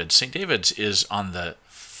St. David's. St. David's is on the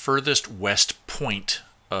furthest west point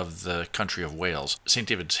of the country of Wales. St.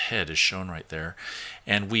 David's Head is shown right there,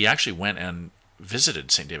 and we actually went and visited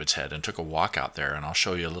St. David's Head and took a walk out there, and I'll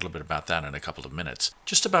show you a little bit about that in a couple of minutes.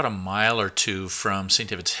 Just about a mile or 2 from St.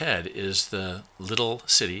 David's Head is the little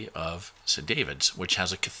city of St. David's, which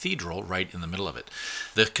has a cathedral right in the middle of it.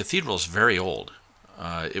 The cathedral is very old.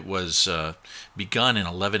 It was begun in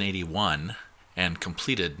 1181 and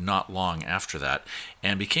completed not long after that,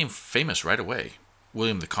 and became famous right away.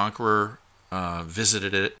 William the Conqueror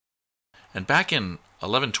visited it, and back in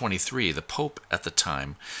 1123, the Pope at the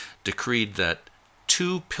time decreed that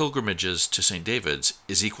 2 pilgrimages to St. David's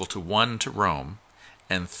is equal to 1 to Rome,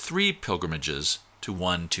 and 3 pilgrimages to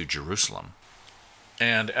 1 to Jerusalem.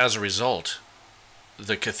 And as a result,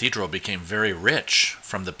 the cathedral became very rich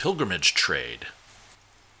from the pilgrimage trade.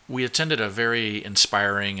 We attended a very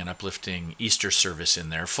inspiring and uplifting Easter service in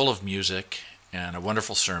there, full of music and a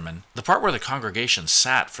wonderful sermon. The part where the congregation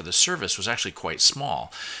sat for the service was actually quite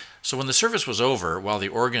small. So when the service was over, while the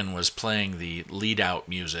organ was playing the lead-out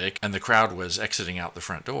music and the crowd was exiting out the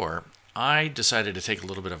front door, I decided to take a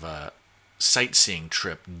little bit of a sightseeing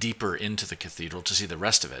trip deeper into the cathedral to see the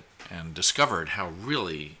rest of it, and discovered how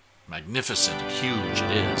really magnificent and huge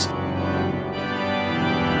it is.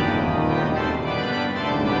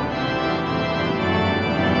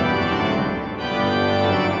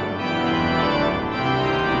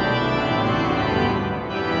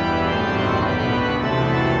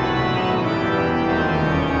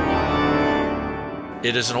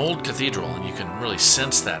 It is an old cathedral, and you can really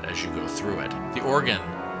sense that as you go through it. The organ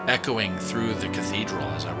echoing through the cathedral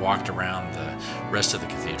as I walked around the rest of the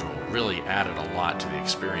cathedral really added a lot to the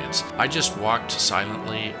experience. I just walked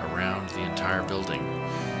silently around the entire building,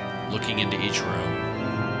 looking into each room.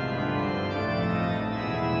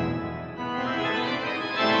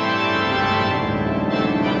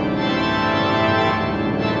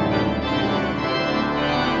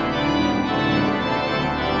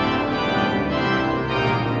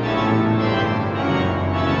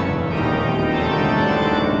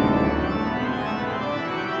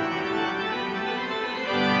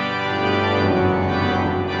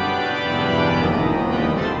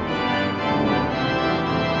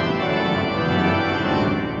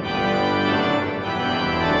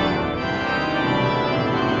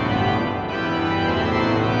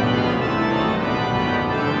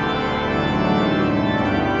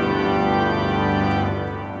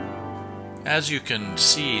 As you can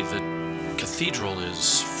see, the cathedral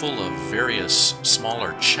is full of various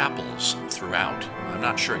smaller chapels throughout. I'm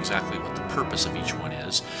not sure exactly what the purpose of each one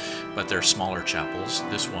is, but they're smaller chapels.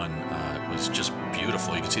 This one was just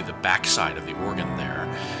beautiful. You can see the backside of the organ there.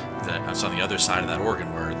 That's on the other side of that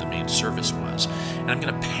organ where the main service was. And I'm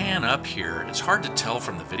going to pan up here. It's hard to tell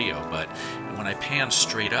from the video, but when I pan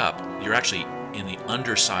straight up, you're actually in the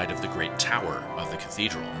underside of the great tower of the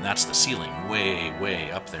cathedral, and that's the ceiling way, way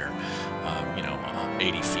up there,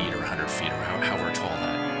 80 feet or 100 feet, or however tall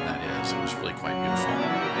that is. It was really quite beautiful.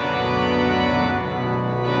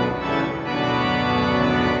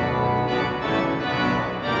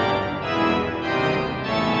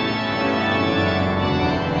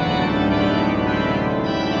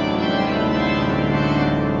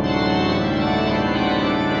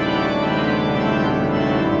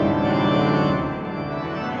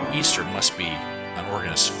 Easter must be an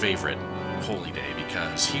organist's favorite holy day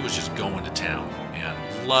because he was just going to town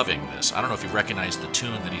and loving this. I don't know if you recognize the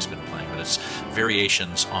tune that he's been playing, but it's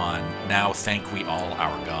variations on "Now Thank We All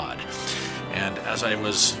Our God." And as I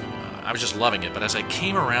was just loving it, but as I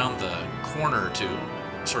came around the corner to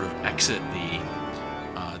sort of exit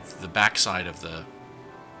the backside of the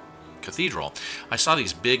cathedral, I saw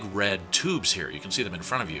these big red tubes here. You can see them in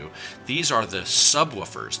front of you. These are the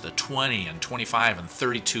subwoofers, the 20 and 25 and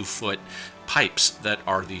 32 foot pipes that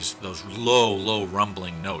are those low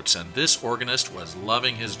rumbling notes. And this organist was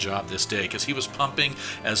loving his job this day because he was pumping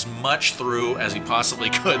as much through as he possibly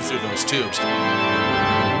could through those tubes.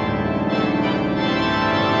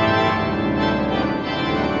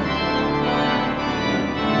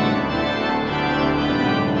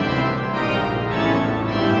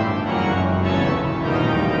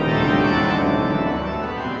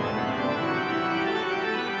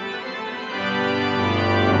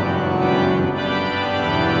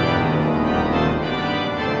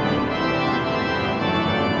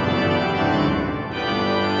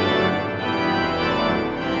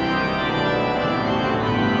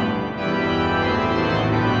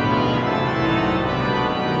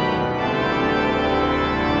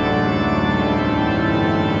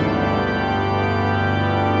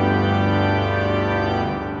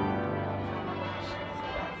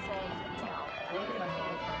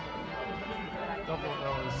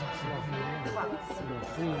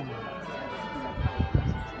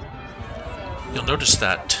 You'll notice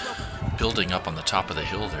that building up on the top of the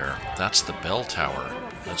hill there, that's the bell tower.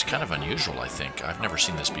 It's kind of unusual, I think. I've never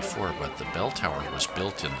seen this before, but the bell tower was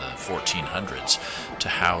built in the 1400s to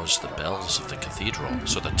house the bells of the cathedral.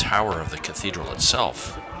 So the tower of the cathedral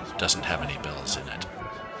itself doesn't have any bells in it.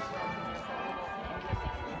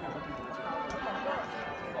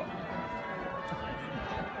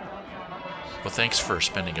 Well, thanks for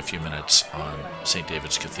spending a few minutes on St.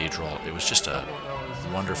 David's Cathedral. It was just a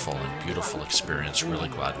wonderful and beautiful experience. Really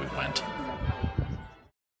glad we went.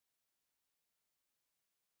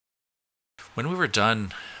 When we were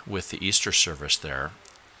done with the Easter service there,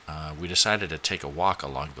 we decided to take a walk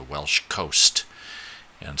along the Welsh coast.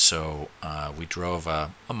 And so we drove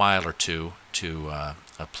a mile or two to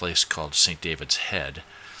a place called St. David's Head,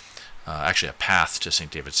 actually a path to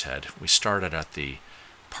St. David's Head. We started at the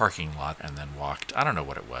parking lot and then walked, I don't know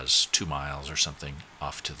what it was, 2 miles or something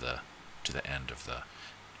off to the end of the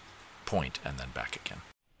point and then back again.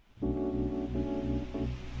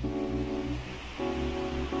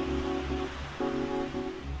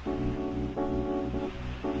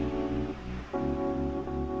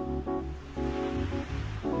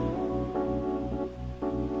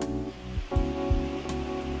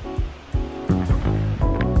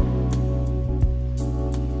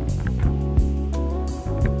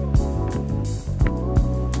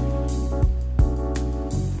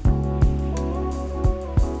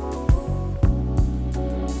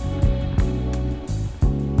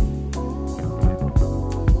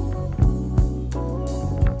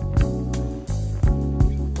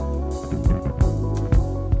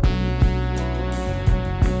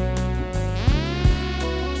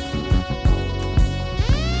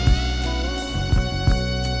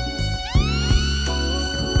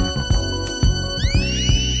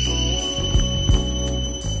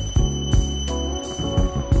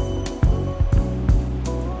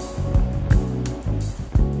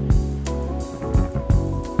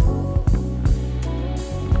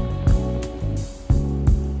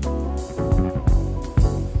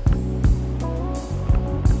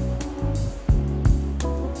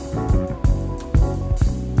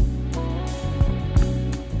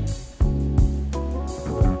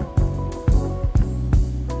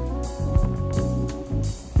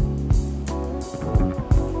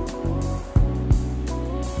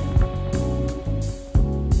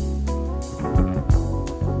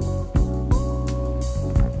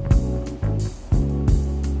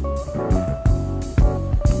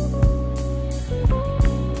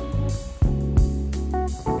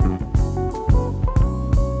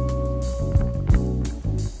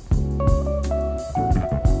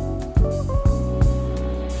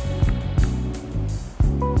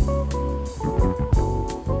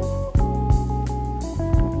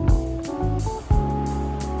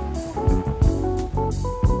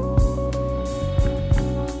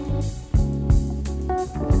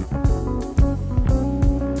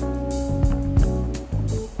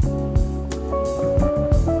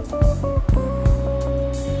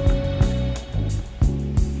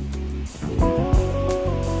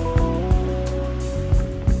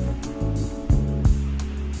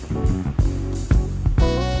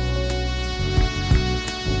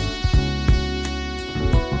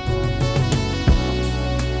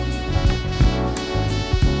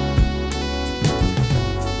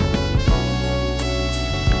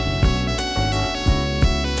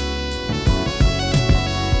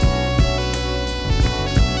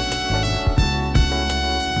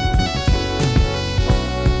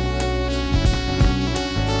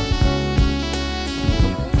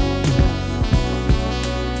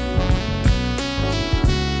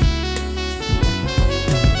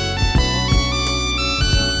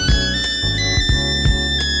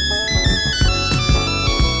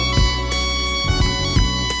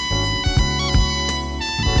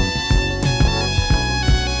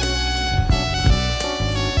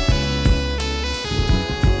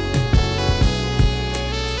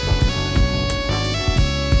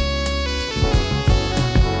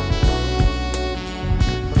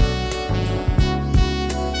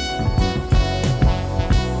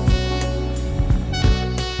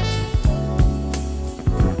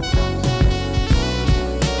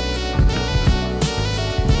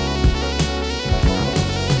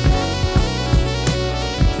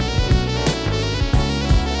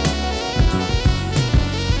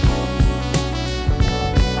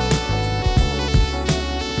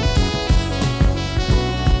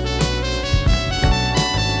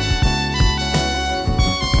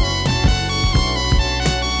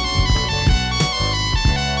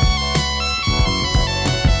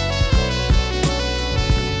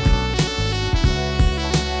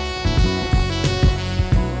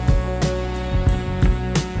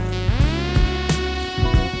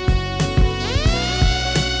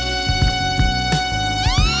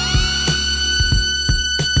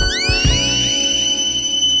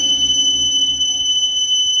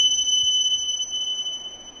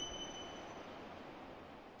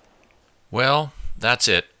 Well, that's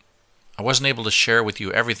it. I wasn't able to share with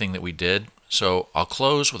you everything that we did, so I'll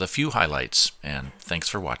close with a few highlights, and thanks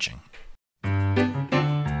for watching.